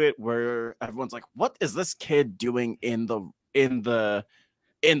to it where everyone's like, what is this kid doing in the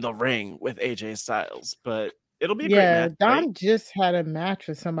ring with AJ Styles? But it'll be a great match. Dom just had a match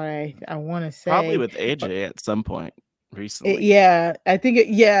with somebody, I want to say probably with AJ at some point recently. I think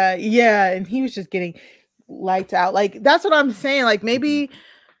and he was just getting lights out. Like that's what I'm saying. Like maybe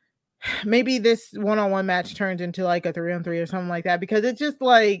this one-on-one match turns into like a 3-on-3 or something like that, because it's just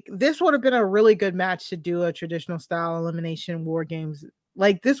like this would have been a really good match to do a traditional style elimination war games.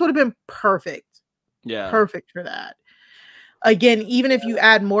 Like this would have been perfect. Perfect for that. Again, even if you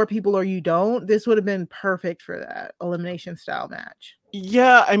add more people or you don't, this would have been perfect for that elimination style match.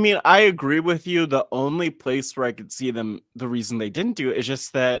 Yeah, I mean, I agree with you. The only place where I could see them, the reason they didn't do it is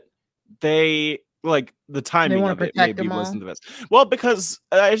just that they like the timing of it maybe wasn't the best. Well, because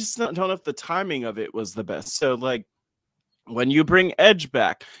I just don't know if the timing of it was the best. So like when you bring Edge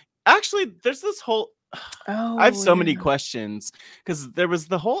back, actually there's this whole I have so many questions, because there was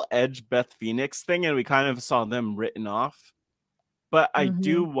the whole Edge Beth Phoenix thing and we kind of saw them written off. But I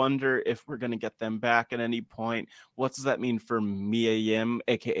do wonder if we're going to get them back at any point. What does that mean for Mia Yim,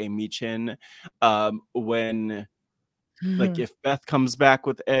 aka Michin? When like if Beth comes back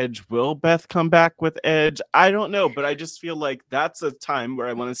with Edge, will Beth come back with Edge? I don't know, but I just feel like that's a time where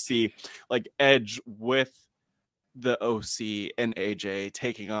I want to see like Edge with the OC and AJ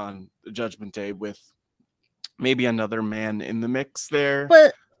taking on the Judgment Day with maybe another man in the mix there.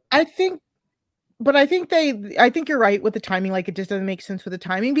 But I think you're right with the timing. Like it just doesn't make sense with the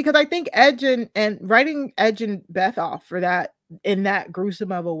timing, because I think Edge and writing Edge and Beth off for that in that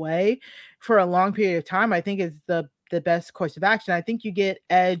gruesome of a way for a long period of time, I think is the best course of action. I think you get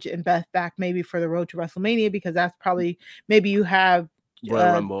Edge and Beth back maybe for the road to WrestleMania, because that's probably, maybe you have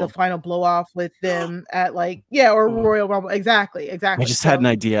the final blow off with them at like Royal Rumble. Exactly. I just had an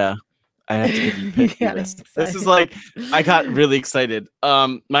idea. I have to give you pick this. This is like, I got really excited.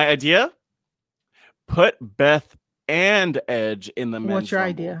 My idea: put Beth and Edge in the men's Rumble. What's your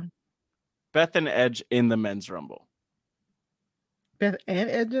idea? Beth and Edge in the men's Rumble. Beth and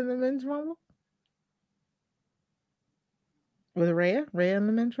Edge in the men's Rumble? With Rhea in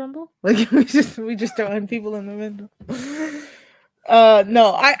the men's Rumble? Like we just throwing people in the men's Rumble.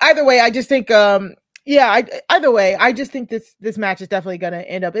 No, either way, I just think either way, I just think this match is definitely gonna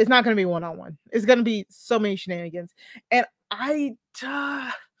end up, it's not gonna be one-on-one. It's gonna be so many shenanigans. And I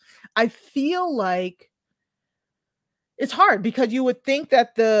feel like it's hard because you would think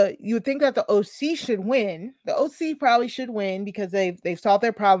that the OC should win. The OC probably should win because they've solved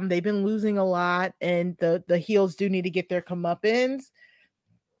their problem. They've been losing a lot, and the heels do need to get their comeuppance.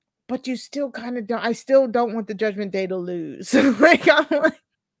 But you still kind of don't. I still don't want the Judgment Day to lose. Like I'm like,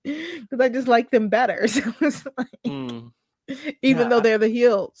 because I just like them better. So it's like, even though they're the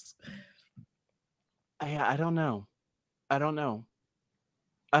heels. I don't know. I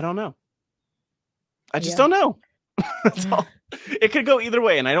just don't know. That's all. It could go either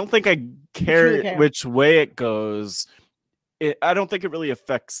way, and I don't think I care which way it goes. I don't think it really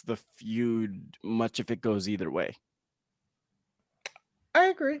affects the feud much if it goes either way. I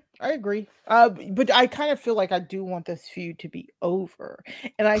agree. But I kind of feel like I do want this feud to be over,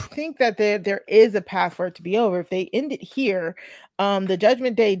 and I think that there is a path for it to be over. If they end it here, the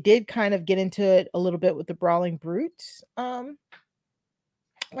Judgment Day did kind of get into it a little bit with the Brawling Brutes,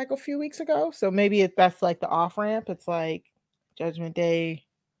 like a few weeks ago. So maybe that's like the off ramp. It's like Judgment Day,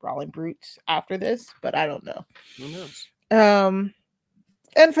 Brawling Brutes after this, but I don't know. Who knows? And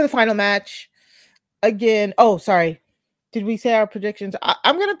for the final match, again. Oh, sorry. Did we say our predictions?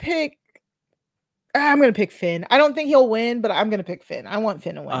 I'm gonna pick Finn. I don't think he'll win, but I'm gonna pick Finn. I want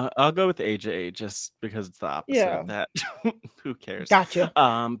Finn to win. I'll go with AJ just because it's the opposite of that. Who cares? Gotcha.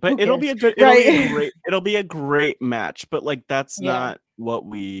 But it'll be a good, it'll be a great match. But like that's not what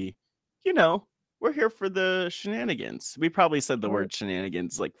we, we're here for the shenanigans. We probably said the word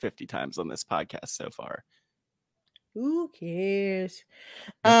shenanigans like 50 times on this podcast so far. Who cares?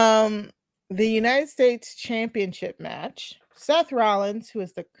 The United States Championship match. Seth Rollins, who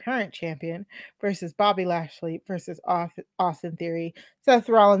is the current champion, versus Bobby Lashley versus Austin Theory. Seth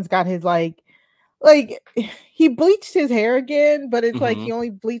Rollins got his like he bleached his hair again, but it's like he only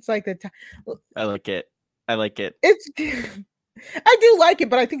bleached like the top. I like it. It's I do like it,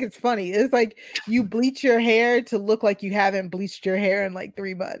 but I think it's funny. It's like you bleach your hair to look like you haven't bleached your hair in like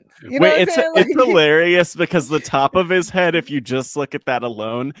 3 months. It's hilarious because the top of his head, if you just look at that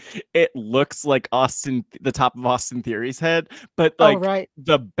alone, it looks like the top of Austin Theory's head, but like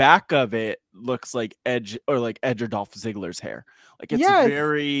the back of it looks like Edge or Dolph Ziggler's hair. Like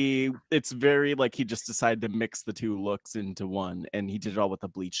it's very like he just decided to mix the two looks into one, and he did it all with a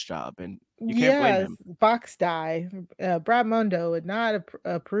bleach job, and you can't blame him. Box dye. Brad Mondo would not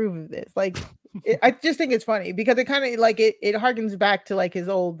approve of this. Like, I just think it's funny because it kind of like it harkens back to like his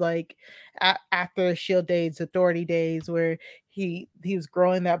old like after Shield days, Authority days, where he was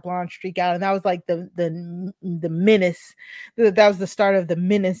growing that blonde streak out, and that was like the menace. That was the start of the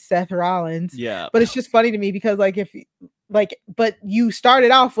menace, Seth Rollins. Yeah, but it's just funny to me because but you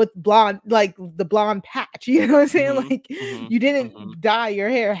started off with blonde, like the blonde patch, you know what I'm saying? You didn't dye your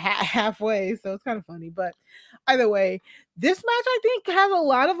hair halfway, so it's kind of funny. But either way, this match I think has a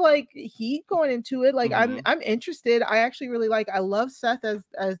lot of like heat going into it. Like I'm interested. I actually really I love Seth as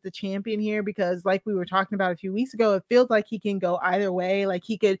the champion here because like we were talking about a few weeks ago, it feels like he can go either way. Like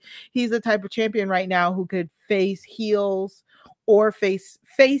he's the type of champion right now who could face heels or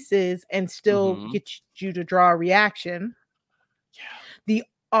faces and still get you to draw a reaction. The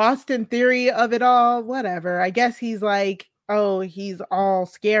Austin Theory of it all, whatever. I guess he's like, oh, he's all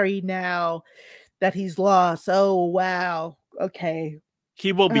scary now that he's lost. Oh, wow. Okay.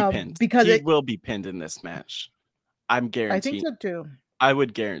 He will be pinned. Because he will be pinned in this match. I'm guaranteed. I think so too. I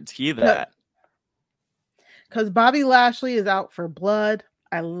would guarantee that. Because Bobby Lashley is out for blood.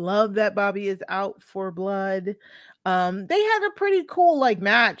 I love that Bobby is out for blood. They had a pretty cool like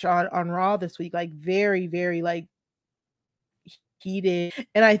match on Raw this week. Like very, very like heated,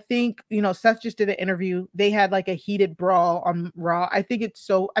 and I think Seth just did an interview. They had like a heated brawl on Raw. I think it's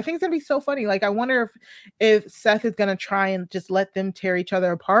gonna be so funny. Like I wonder if Seth is gonna try and just let them tear each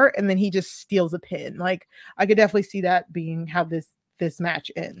other apart, and then he just steals a pin. Like I could definitely see that being how this match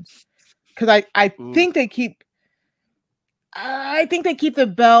ends. Because I think they keep the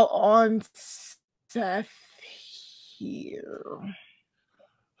belt on Seth here.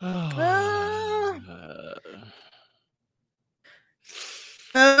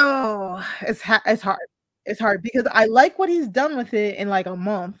 Oh, it's hard. It's hard because I like what he's done with it in like a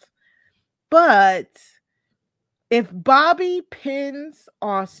month. But if Bobby pins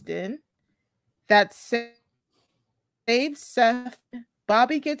Austin, that saves Seth.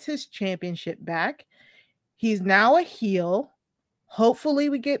 Bobby gets his championship back. He's now a heel. Hopefully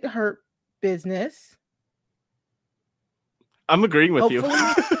we get Hurt Business. I'm agreeing with you.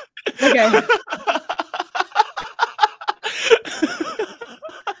 Okay.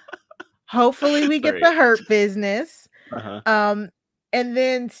 Hopefully we get the Hurt Business. And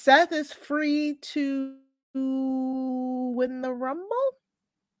then Seth is free to win the Rumble,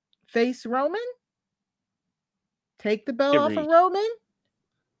 face Roman. take the belt off of Roman?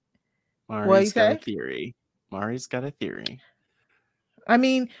 Mari's got a theory. Mari's got a theory. I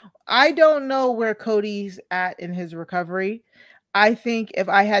mean, I don't know where Cody's at in his recovery. I think if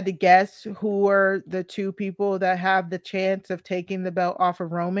I had to guess who are the two people that have the chance of taking the belt off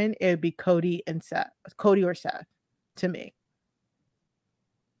of Roman, it would be Cody and Seth. Cody or Seth, to me.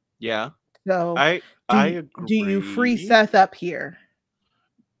 Yeah. So I agree. Do you free Seth up here?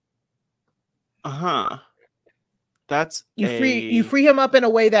 That's you free him up in a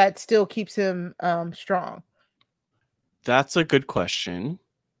way that still keeps him strong. That's a good question.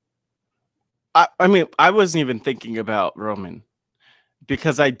 I mean, I wasn't even thinking about Roman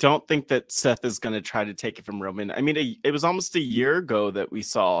because I don't think that Seth is going to try to take it from Roman. I mean, it was almost a year ago that we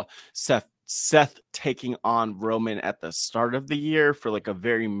saw Seth taking on Roman at the start of the year for like a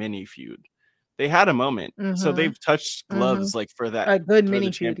very mini feud. They had a moment. So they've touched gloves like for that. A good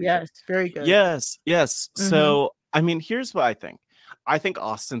mini feud. Yes. Very good. Yes. So, I mean, here's what I think. I think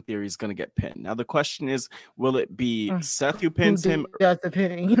Austin Theory is going to get pinned. Now, the question is, will it be Seth who pins him? Who does the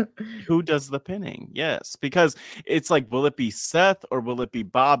pinning? Who does the pinning? Yes, because it's like, will it be Seth or will it be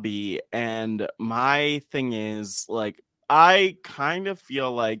Bobby? And my thing is, like, I kind of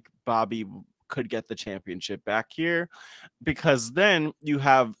feel like Bobby could get the championship back here, because then you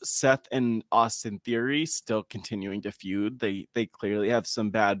have Seth and Austin Theory still continuing to feud. They clearly have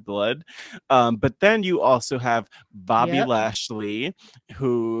some bad blood, but then you also have Bobby Lashley,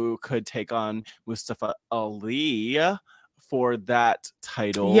 who could take on Mustafa Ali for that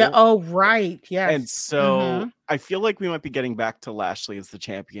title. Yeah. Oh, right. Yes. And so I feel like we might be getting back to Lashley as the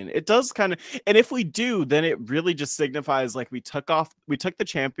champion. It does kind of, and if we do, then it really just signifies like we took the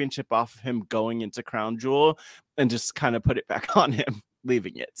championship off of him going into Crown Jewel and just kind of put it back on him,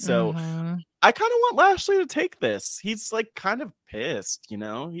 leaving it. So I kind of want Lashley to take this. He's like kind of pissed, you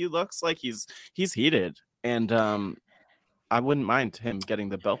know. He looks like he's heated, and I wouldn't mind him getting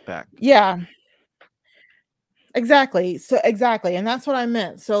the belt back. Yeah. Exactly. And that's what I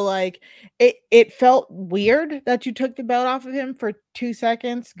meant. So like it felt weird that you took the belt off of him for 2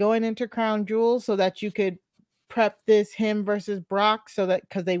 seconds going into Crown Jewel so that you could prep this him versus Brock, so that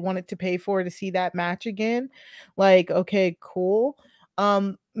because they wanted to pay for to see that match again. Like, okay, cool.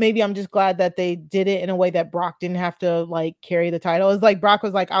 Maybe I'm just glad that they did it in a way that Brock didn't have to like carry the title. It's like Brock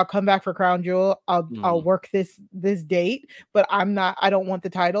was like, I'll come back for Crown Jewel. I'll work this date, but I don't want the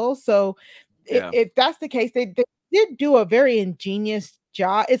title. So if that's the case, they did do a very ingenious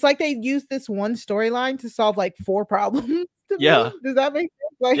job. It's like they used this one storyline to solve like 4 problems. Me. Does that make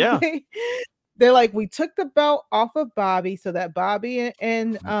sense? Like they're like, we took the belt off of Bobby so that Bobby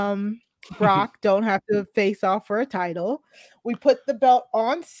and Brock don't have to face off for a title. We put the belt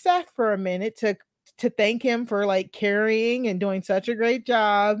on Seth for a minute to thank him for like carrying and doing such a great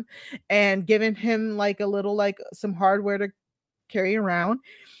job and giving him like a little like some hardware to carry around.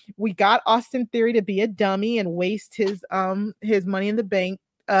 We got Austin Theory to be a dummy and waste his Money in the Bank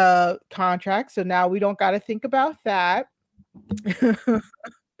contract. So now we don't got to think about that.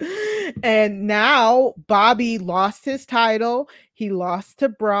 And now Bobby lost his title. He lost to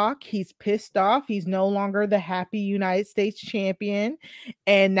Brock. He's pissed off. He's no longer the happy United States champion.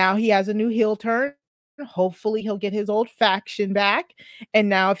 And now he has a new heel turn. Hopefully he'll get his old faction back. And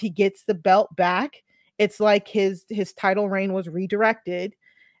now if he gets the belt back, it's like his title reign was redirected.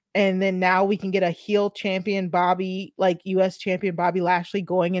 And then now we can get a heel champion Bobby, like US champion Bobby Lashley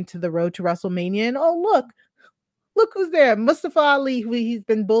going into the road to WrestleMania. And oh, look who's there. Mustafa Ali, who he's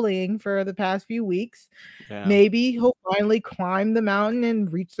been bullying for the past few weeks. Yeah. Maybe he'll finally climb the mountain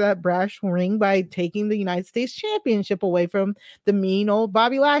and reach that brash ring by taking the United States Championship away from the mean old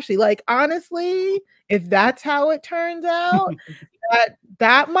Bobby Lashley. Like, honestly, if that's how it turns out,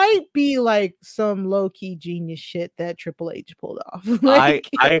 that might be like some low-key genius shit that Triple H pulled off. Like,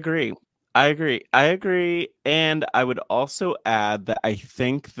 I agree. And I would also add that I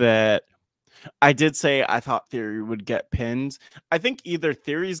think that I did say I thought Theory would get pinned. I think either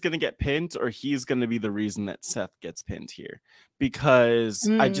Theory's going to get pinned or he's going to be the reason that Seth gets pinned here, because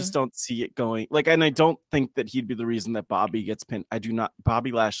I just don't see it going like, and I don't think that he'd be the reason that Bobby gets pinned.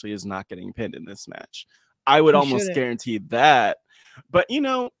 Bobby Lashley is not getting pinned in this match. I would almost guarantee that. But, you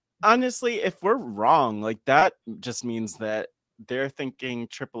know, honestly, if we're wrong, like that just means that they're thinking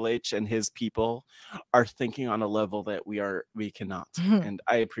Triple H and his people are thinking on a level that we cannot. And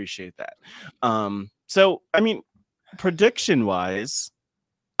I appreciate that. So, I mean, prediction wise,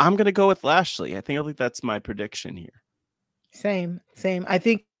 I'm going to go with Lashley. I think that's my prediction here. Same. I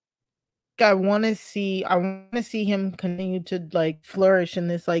think I want to see him continue to like flourish in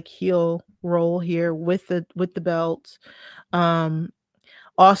this like heel role here with the belt.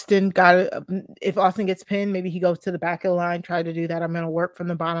 Austin got if Austin gets pinned, maybe he goes to the back of the line, try to do that. I'm gonna work from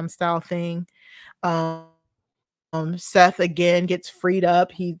the bottom style thing. Seth again gets freed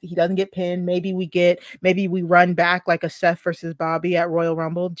up. He doesn't get pinned. Maybe we run back like a Seth versus Bobby at Royal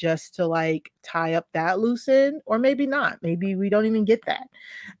Rumble just to like tie up that loose end, or maybe not. Maybe we don't even get that.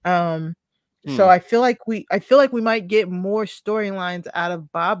 So I feel like we might get more storylines out of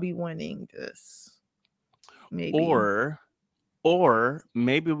Bobby winning this. Maybe. Or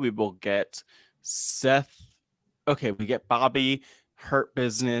maybe we will get Seth. Okay, we get Bobby, Hurt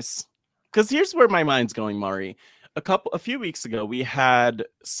Business. Because here's where my mind's going, Mari. A few weeks ago, we had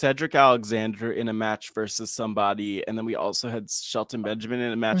Cedric Alexander in a match versus somebody, and then we also had Shelton Benjamin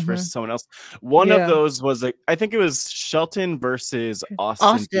in a match versus someone else. One of those was I think it was Shelton versus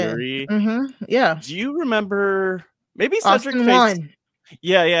Austin Theory. Yeah. Do you remember? Maybe Cedric won.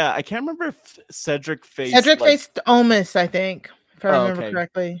 Yeah. I can't remember if Cedric faced faced Owens, I think, if I remember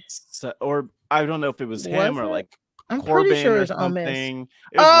correctly. Or I don't know if it was him or like I'm Corbin pretty sure it was something.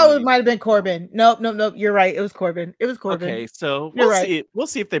 It might have been Corbin. Nope. You're right. It was Corbin. Okay, so we'll see. We'll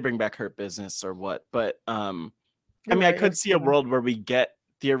see if they bring back Hurt Business or what. But I mean, I could see a world where we get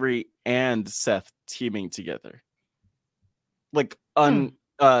Theory and Seth teaming together, like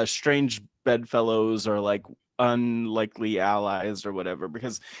strange bedfellows or like unlikely allies or whatever,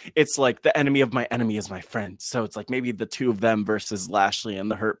 because it's like the enemy of my enemy is my friend. So it's like maybe the two of them versus Lashley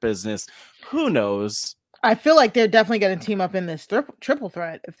and the Hurt Business. Who knows? I feel like they're definitely going to team up in this triple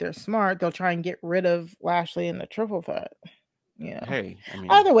threat. If they're smart, they'll try and get rid of Lashley in the triple threat. Yeah. Hey, I mean,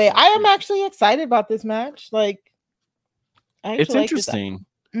 either way, I am actually excited about this match. Like, it's interesting.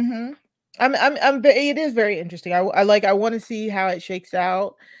 It is very interesting. I want to see how it shakes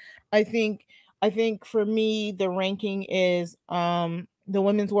out. I think for me, the ranking is the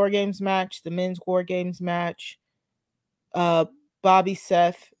women's War Games match, the men's War Games match, Bobby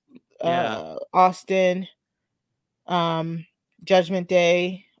Seth, Austin, Judgment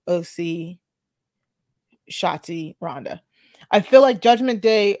Day, OC, Shotzi, Ronda. I feel like Judgment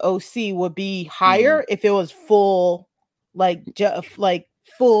Day OC would be higher if it was full,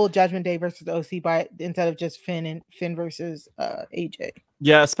 full Judgment Day versus OC instead of just Finn versus AJ.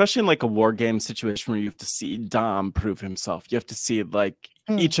 Yeah, especially in like a War Game situation where you have to see Dom prove himself. You have to see like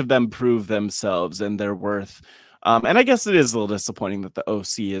each of them prove themselves and their worth. And I guess it is a little disappointing that the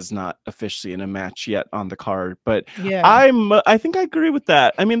OC is not officially in a match yet on the card, but yeah, I think I agree with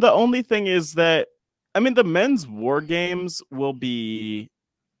that. I mean, the only thing is that, I mean, the men's War Games will be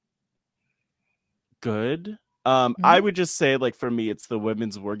good. I would just say, like, for me, it's the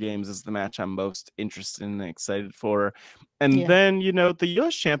women's War Games is the match I'm most interested in and excited for. And then, you know, the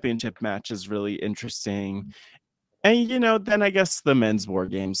US Championship match is really interesting. And, you know, then I guess the men's War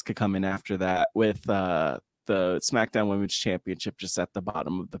Games could come in after that with the SmackDown Women's Championship just at the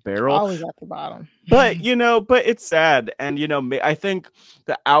bottom of the barrel. Always at the bottom. But, you know, but it's sad. And, you know, I think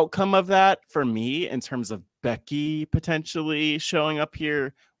the outcome of that for me in terms of Becky potentially showing up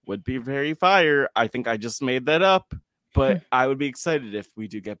here would be very fire. I think I just made that up, but I would be excited if we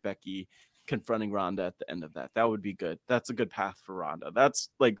do get Becky confronting Ronda at the end of that. That would be good. That's a good path for Ronda. That's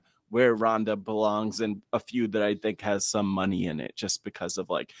like where Ronda belongs in a feud that I think has some money in it just because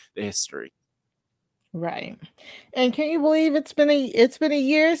of like the history. Right. And can you believe it's been a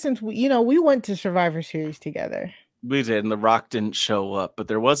year since we went to Survivor Series together. We did, and The Rock didn't show up, but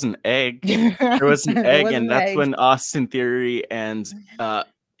there was an egg. There was an egg, and that's when Austin Theory and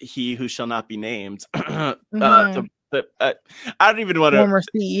he who shall not be named, I don't even want to.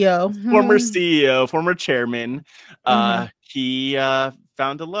 Former CEO, former chairman. He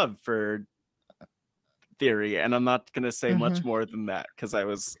found a love for Theory, and I'm not going to say much more than that because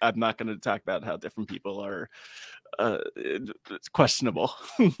I'm not going to talk about how different people are questionable.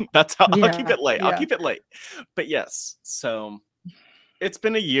 That's how I'll keep it light. I'll keep it light. But yes, so it's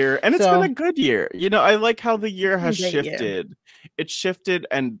been a year, and it's been a good year. You know, I like how the year has shifted. It shifted,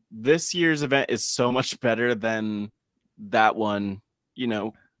 and this year's event is so much better than that one, you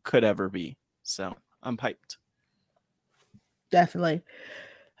know, could ever be. So I'm hyped. Definitely.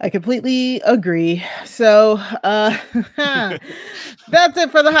 I completely agree. So that's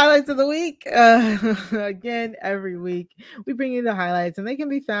it for the highlights of the week. Again, every week we bring you the highlights, and they can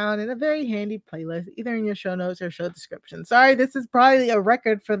be found in a very handy playlist, either in your show notes or show description. Sorry, this is probably a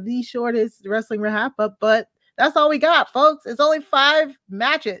record for the shortest wrestling RHAPup, but That's all we got, folks. It's only 5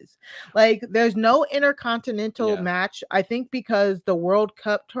 matches. Like, there's no intercontinental match. I think because the World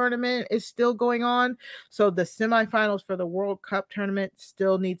Cup tournament is still going on. So the semifinals for the World Cup tournament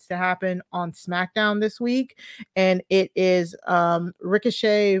still needs to happen on SmackDown this week. And it is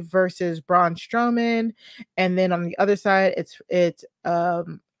Ricochet versus Braun Strowman. And then on the other side, it's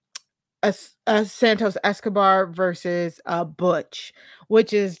Santos Escobar versus Butch,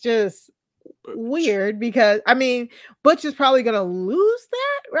 which is just weird because I mean Butch is probably gonna lose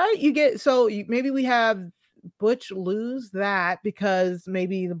that, right? Maybe we have Butch lose that because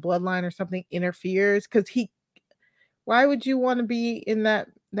maybe the bloodline or something interferes, because why would you want to be in that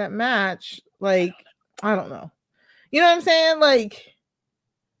match? Like, I don't know, you know what I'm saying? Like,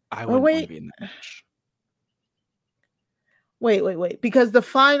 I wouldn't want to be in that match. Wait, because the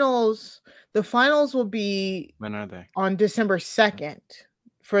finals will be, when are they? On December 2nd.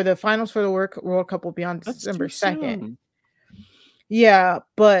 For the finals for the World Cup will be on December 2nd. Yeah,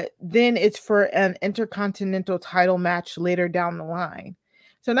 but then it's for an intercontinental title match later down the line.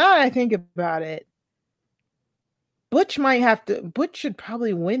 So now that I think about it, Butch should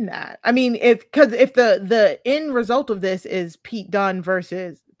probably win that. I mean, if the end result of this is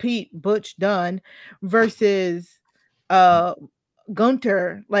Butch Dunn versus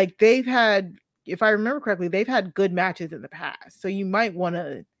Gunther, like, they've had, if I remember correctly, they've had good matches in the past. So you might want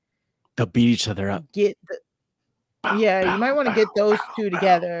to beat each other up. You might want to get those two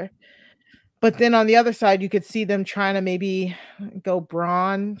together. But then on the other side, you could see them trying to maybe go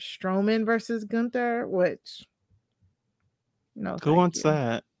Braun Strowman versus Gunther, which who wants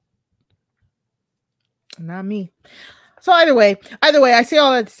that? Not me. So either way, I say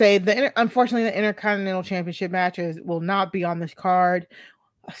all that to say unfortunately the Intercontinental Championship matches will not be on this card.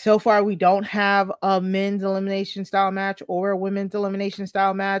 So far, we don't have a men's elimination style match or a women's elimination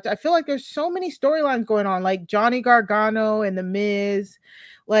style match. I feel like there's so many storylines going on, like Johnny Gargano and The Miz.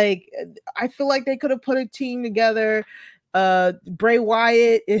 Like, I feel like they could have put a team together. Bray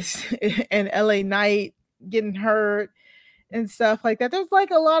Wyatt and LA Knight getting hurt and stuff like that. There's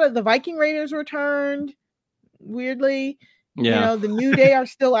like a lot of the Viking Raiders returned, weirdly. Yeah. The New Day are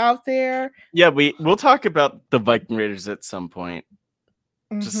still out there. Yeah, we'll talk about the Viking Raiders at some point.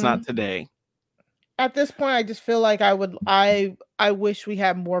 Just not today. At this point, I just feel like I wish we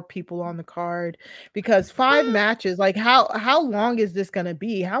had more people on the card, because 5 matches, like, how long is this gonna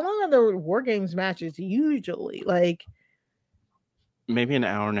be? How long are the War Games matches usually? Like, maybe an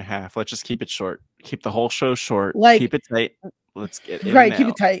hour and a half. Let's just keep it short. Keep the whole show short. Like, keep it tight. Let's get it right. Keep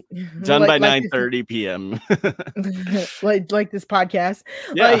it tight. Done by 9:30 p.m. like this podcast.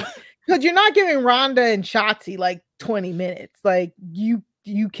 Yeah. Like, because you're not giving Ronda and Shotzi like 20 minutes. Like, you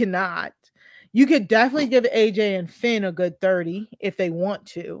cannot. You could definitely give AJ and Finn a good 30 if they want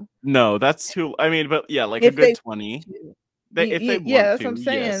to. No, that's too. I mean, but yeah, like if a good 20. If they want that's to, what I'm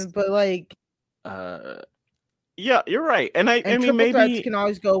saying. Yes. But like, yeah, you're right. And I mean, maybe threats can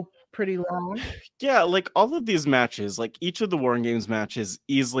always go pretty long. Yeah, like all of these matches, like each of the War Games matches,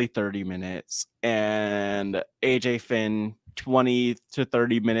 easily 30 minutes, and AJ Finn 20 to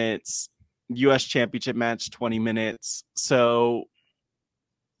 30 minutes. US Championship match 20 minutes. So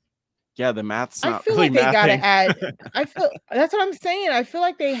yeah, the math's not. I feel really like they gotta add. That's what I'm saying. I feel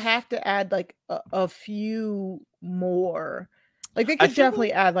like they have to add like a few more. Like, they could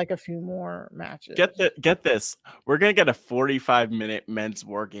definitely add like a few more matches. Get this. We're gonna get a 45-minute men's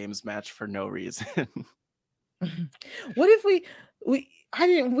War Games match for no reason. What if we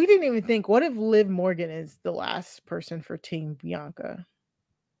didn't even think, what if Liv Morgan is the last person for Team Bianca?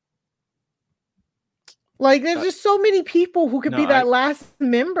 Like, there's just so many people who could be that last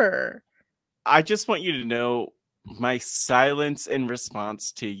member. I just want you to know my silence in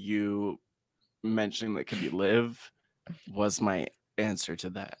response to you mentioning that could be Liv was my answer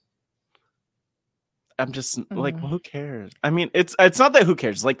to that. I'm just like, well, who cares? I mean, it's not that who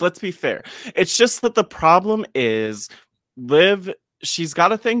cares. Like, let's be fair. It's just that the problem is Liv, she's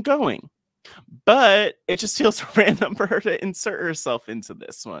got a thing going, but it just feels random for her to insert herself into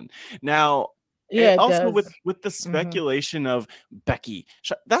this one. Now, yeah, also with the speculation of Becky,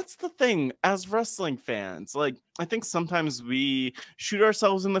 that's the thing as wrestling fans. Like, I think sometimes we shoot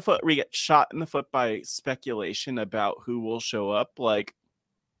ourselves in the foot. We get shot in the foot by speculation about who will show up. Like,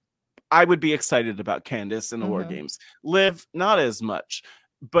 I would be excited about Candice in the War Games. Liv, not as much,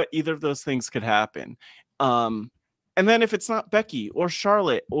 but either of those things could happen. And then if it's not Becky or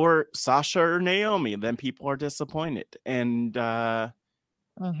Charlotte or Sasha or Naomi, then people are disappointed. And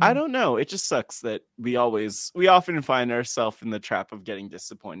I don't know. It just sucks that we often find ourselves in the trap of getting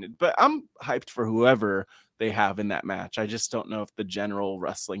disappointed. But I'm hyped for whoever they have in that match. I just don't know if the general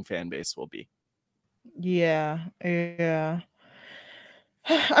wrestling fan base will be. Yeah, yeah.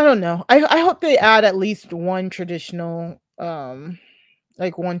 I don't know. I hope they add at least one traditional match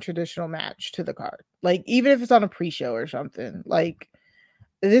to the card. Like even if it's on a pre-show or something. Like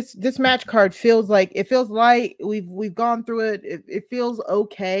this match card feels like light. We've gone through it. It feels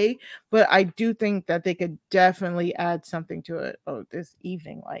okay, but I do think that they could definitely add something to it. Oh, this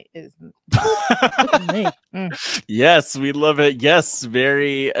evening light is look at me. Yes, we love it. Yes,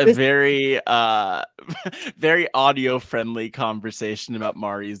 very very very audio friendly conversation about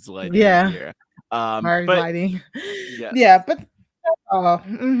Mari's lighting here. Mari's but lighting. yes. Yeah, but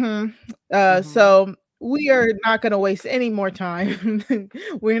so we are not going to waste any more time.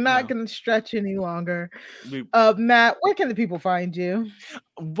 We're not going to stretch any longer. Matt, where can the people find you?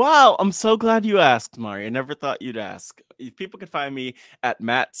 Wow, I'm so glad you asked, Mari. I never thought you'd ask. People can find me at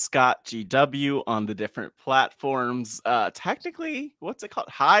Matt Scott GW on the different platforms. Technically, what's it called?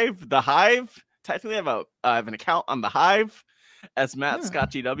 Hive? The Hive? Technically, I have an account on the Hive as Matt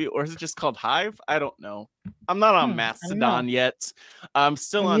Scott GW, or is it just called Hive? I don't know. I'm not on Mastodon yet. I'm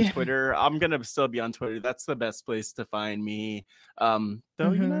still on Twitter. I'm gonna still be on Twitter. That's the best place to find me. Though you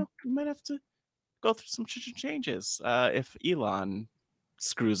know, you might have to go through some changes if Elon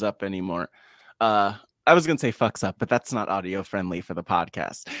screws up anymore. I was gonna say fucks up, but that's not audio friendly for the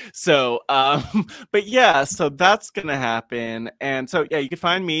podcast. So but yeah, so that's gonna happen. And so yeah, you can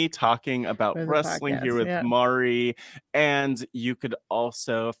find me talking about wrestling here with Mari, and you could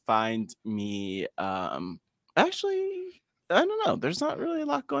also find me actually, I don't know. There's not really a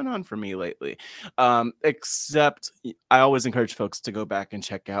lot going on for me lately, except I always encourage folks to go back and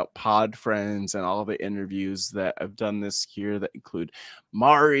check out Pod Friends and all the interviews that I've done this year that include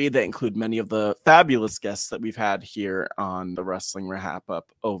Mari, that include many of the fabulous guests that we've had here on the Wrestling RHAPup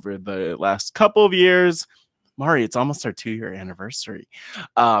over the last couple of years. Mari, it's almost our 2-year anniversary.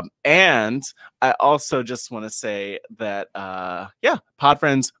 And I also just want to say that, yeah,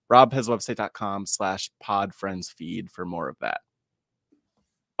 Podfriends, Rob has website.com/podfriendsfeed for more of that.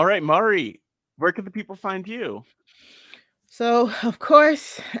 All right, Mari, where can the people find you? So, of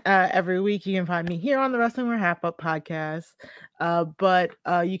course, every week you can find me here on the Wrestling RHAPup podcast. But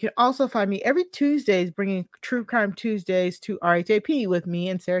you can also find me every Tuesdays, bringing True Crime Tuesdays to RHAP with me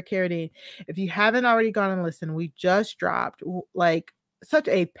and Sarah Carradine. If you haven't already gone and listened, we just dropped like such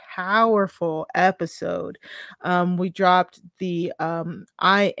a powerful episode. We dropped the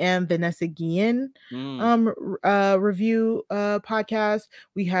I Am Vanessa Guillen review podcast.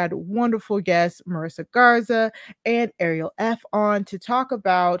 We had wonderful guests Marissa Garza and Ariel F on to talk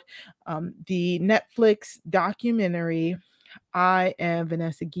about the Netflix documentary I Am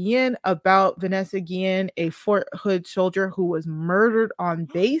Vanessa Guillen, about Vanessa Guillen, a Fort Hood soldier who was murdered on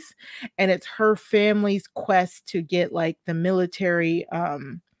base, and it's her family's quest to get like the military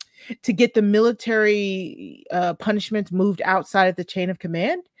punishments moved outside of the chain of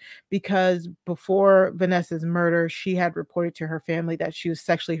command, because before Vanessa's murder, she had reported to her family that she was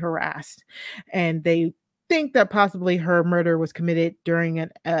sexually harassed, and they think that possibly her murder was committed during a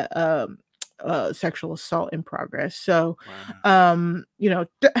sexual assault in progress. So, you know,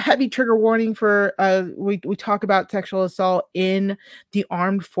 heavy trigger warning for we talk about sexual assault in the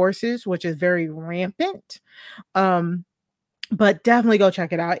armed forces, which is very rampant. But definitely go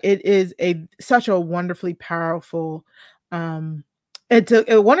check it out. It is such a wonderfully powerful it's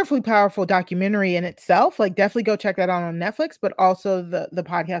a wonderfully powerful documentary in itself. Like, definitely go check that out on Netflix, but also the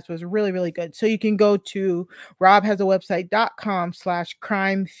podcast was really, really good. So you can go to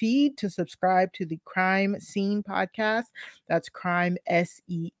robhasawebsite.com/crime feed to subscribe to the Crime Scene podcast. That's Crime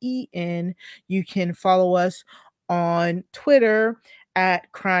SEEN. You can follow us on Twitter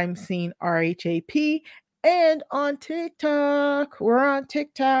at Crime Scene RHAP, and on TikTok. We're on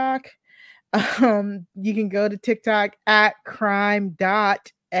TikTok. You can go to TikTok at crime.SEEN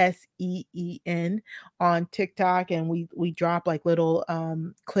on TikTok, and we drop like little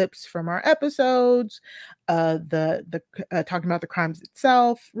clips from our episodes, the talking about the crimes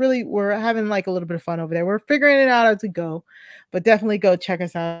itself. Really, we're having like a little bit of fun over there. We're figuring it out as we go, but definitely go check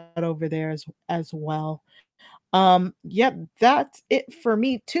us out over there as well. Yep, that's it for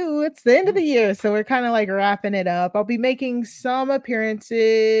me too. It's the end of the year, so we're kind of like wrapping it up. I'll be making some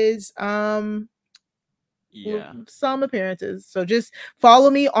appearances. Some appearances. So just follow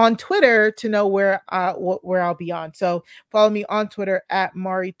me on Twitter to know where I'll be on. So follow me on Twitter at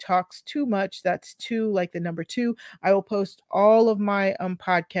Mari Talks Too Much. That's 2 like the number 2. I will post all of my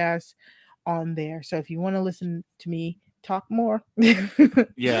podcasts on there. So if you want to listen to me talk more,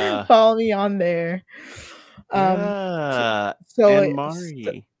 follow me on there. So and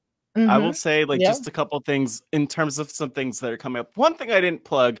Mari, I will say, like, Yep. just a couple things in terms of some things that are coming up. One thing I didn't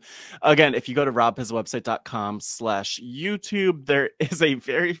plug, again, if you go to robhasawebsite.com/YouTube, there is a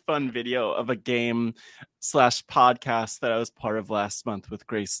very fun video of a game / podcast that I was part of last month with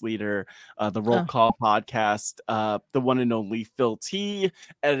Grace Leader, the Roll Call podcast. The one and only Phil T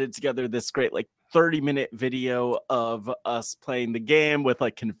edited together this great, like, 30-minute video of us playing the game with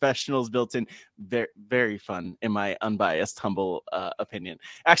like confessionals built in. Very, very fun in my unbiased, humble opinion.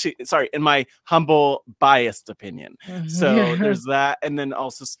 Actually, sorry, in my humble, biased opinion. So there's that. And then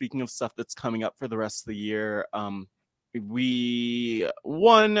also, speaking of stuff that's coming up for the rest of the year, I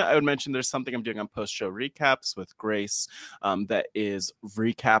would mention there's something I'm doing on post-show recaps with Grace that is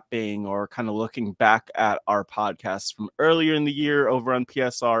recapping or kind of looking back at our podcast from earlier in the year over on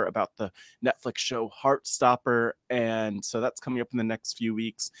PSR about the Netflix show Heartstopper. And so that's coming up in the next few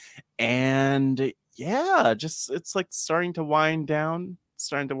weeks. And yeah, just it's like starting to wind down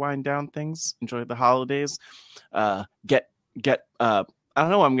things. Enjoy the holidays. I don't know,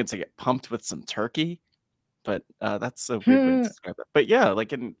 I'm going to say get pumped with some turkey. But that's a weird way to describe it. But yeah,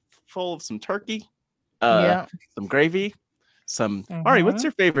 like full of some turkey, some gravy, some. Ari, what's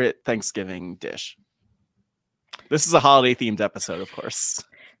your favorite Thanksgiving dish? This is a holiday themed episode, of course.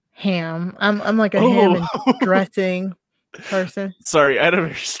 Ham. I'm like a ham and dressing person. Sorry, I had a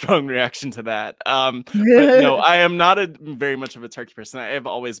very strong reaction to that. But no, I am not very much of a turkey person. I have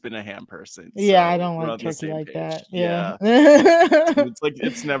always been a ham person. So yeah, I don't like turkey like that. Yeah. It's like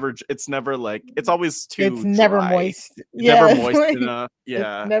it's never like it's always too. It's never dry. moist. It's Yeah, never moist enough.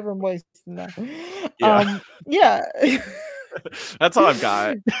 Yeah. It's never moist enough. Yeah. Yeah. That's all I've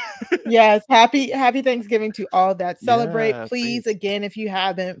got. Yes, happy Thanksgiving to all that celebrate. Yeah, please, again, if you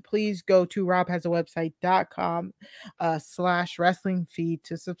haven't, please go to robhasawebsite.com /wrestling feed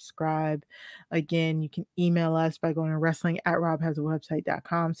to subscribe. Again, you can email us by going to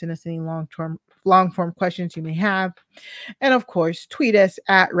wrestling@robhasawebsite.com. Send us any long form questions you may have. And of course, tweet us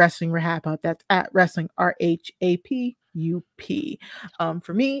at Wrestling RHAPUp. That's at Wrestling RHAPUP.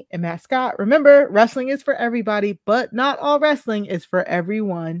 For me and Matt Scott, remember, wrestling is for everybody, but not all wrestling is for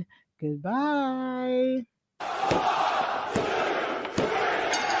everyone. Goodbye.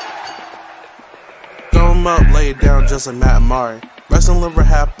 Throw 'em up, lay it down just like Matt and Mari. Wrestling liver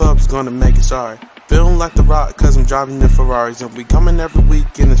RHAPUp's gonna make it sorry. Feeling like The Rock cause I'm driving in Ferraris. And we coming every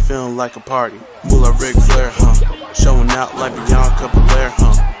week and it's feeling like a party. Moolah Ric Flair, showing out like Bianca Belair,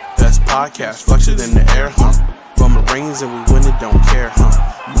 Best podcast, flush it in the air, From the rings and we win it, don't care,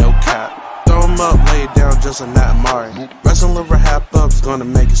 No cap. Throw 'em up, lay it down just like Matt and Mari. Wrestling liver RHAPUp's gonna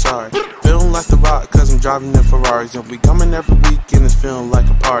make it sorry. Feeling like The Rock cause I'm driving in Ferraris. And we coming every week and it's feeling like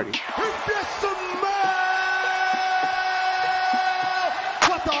a party.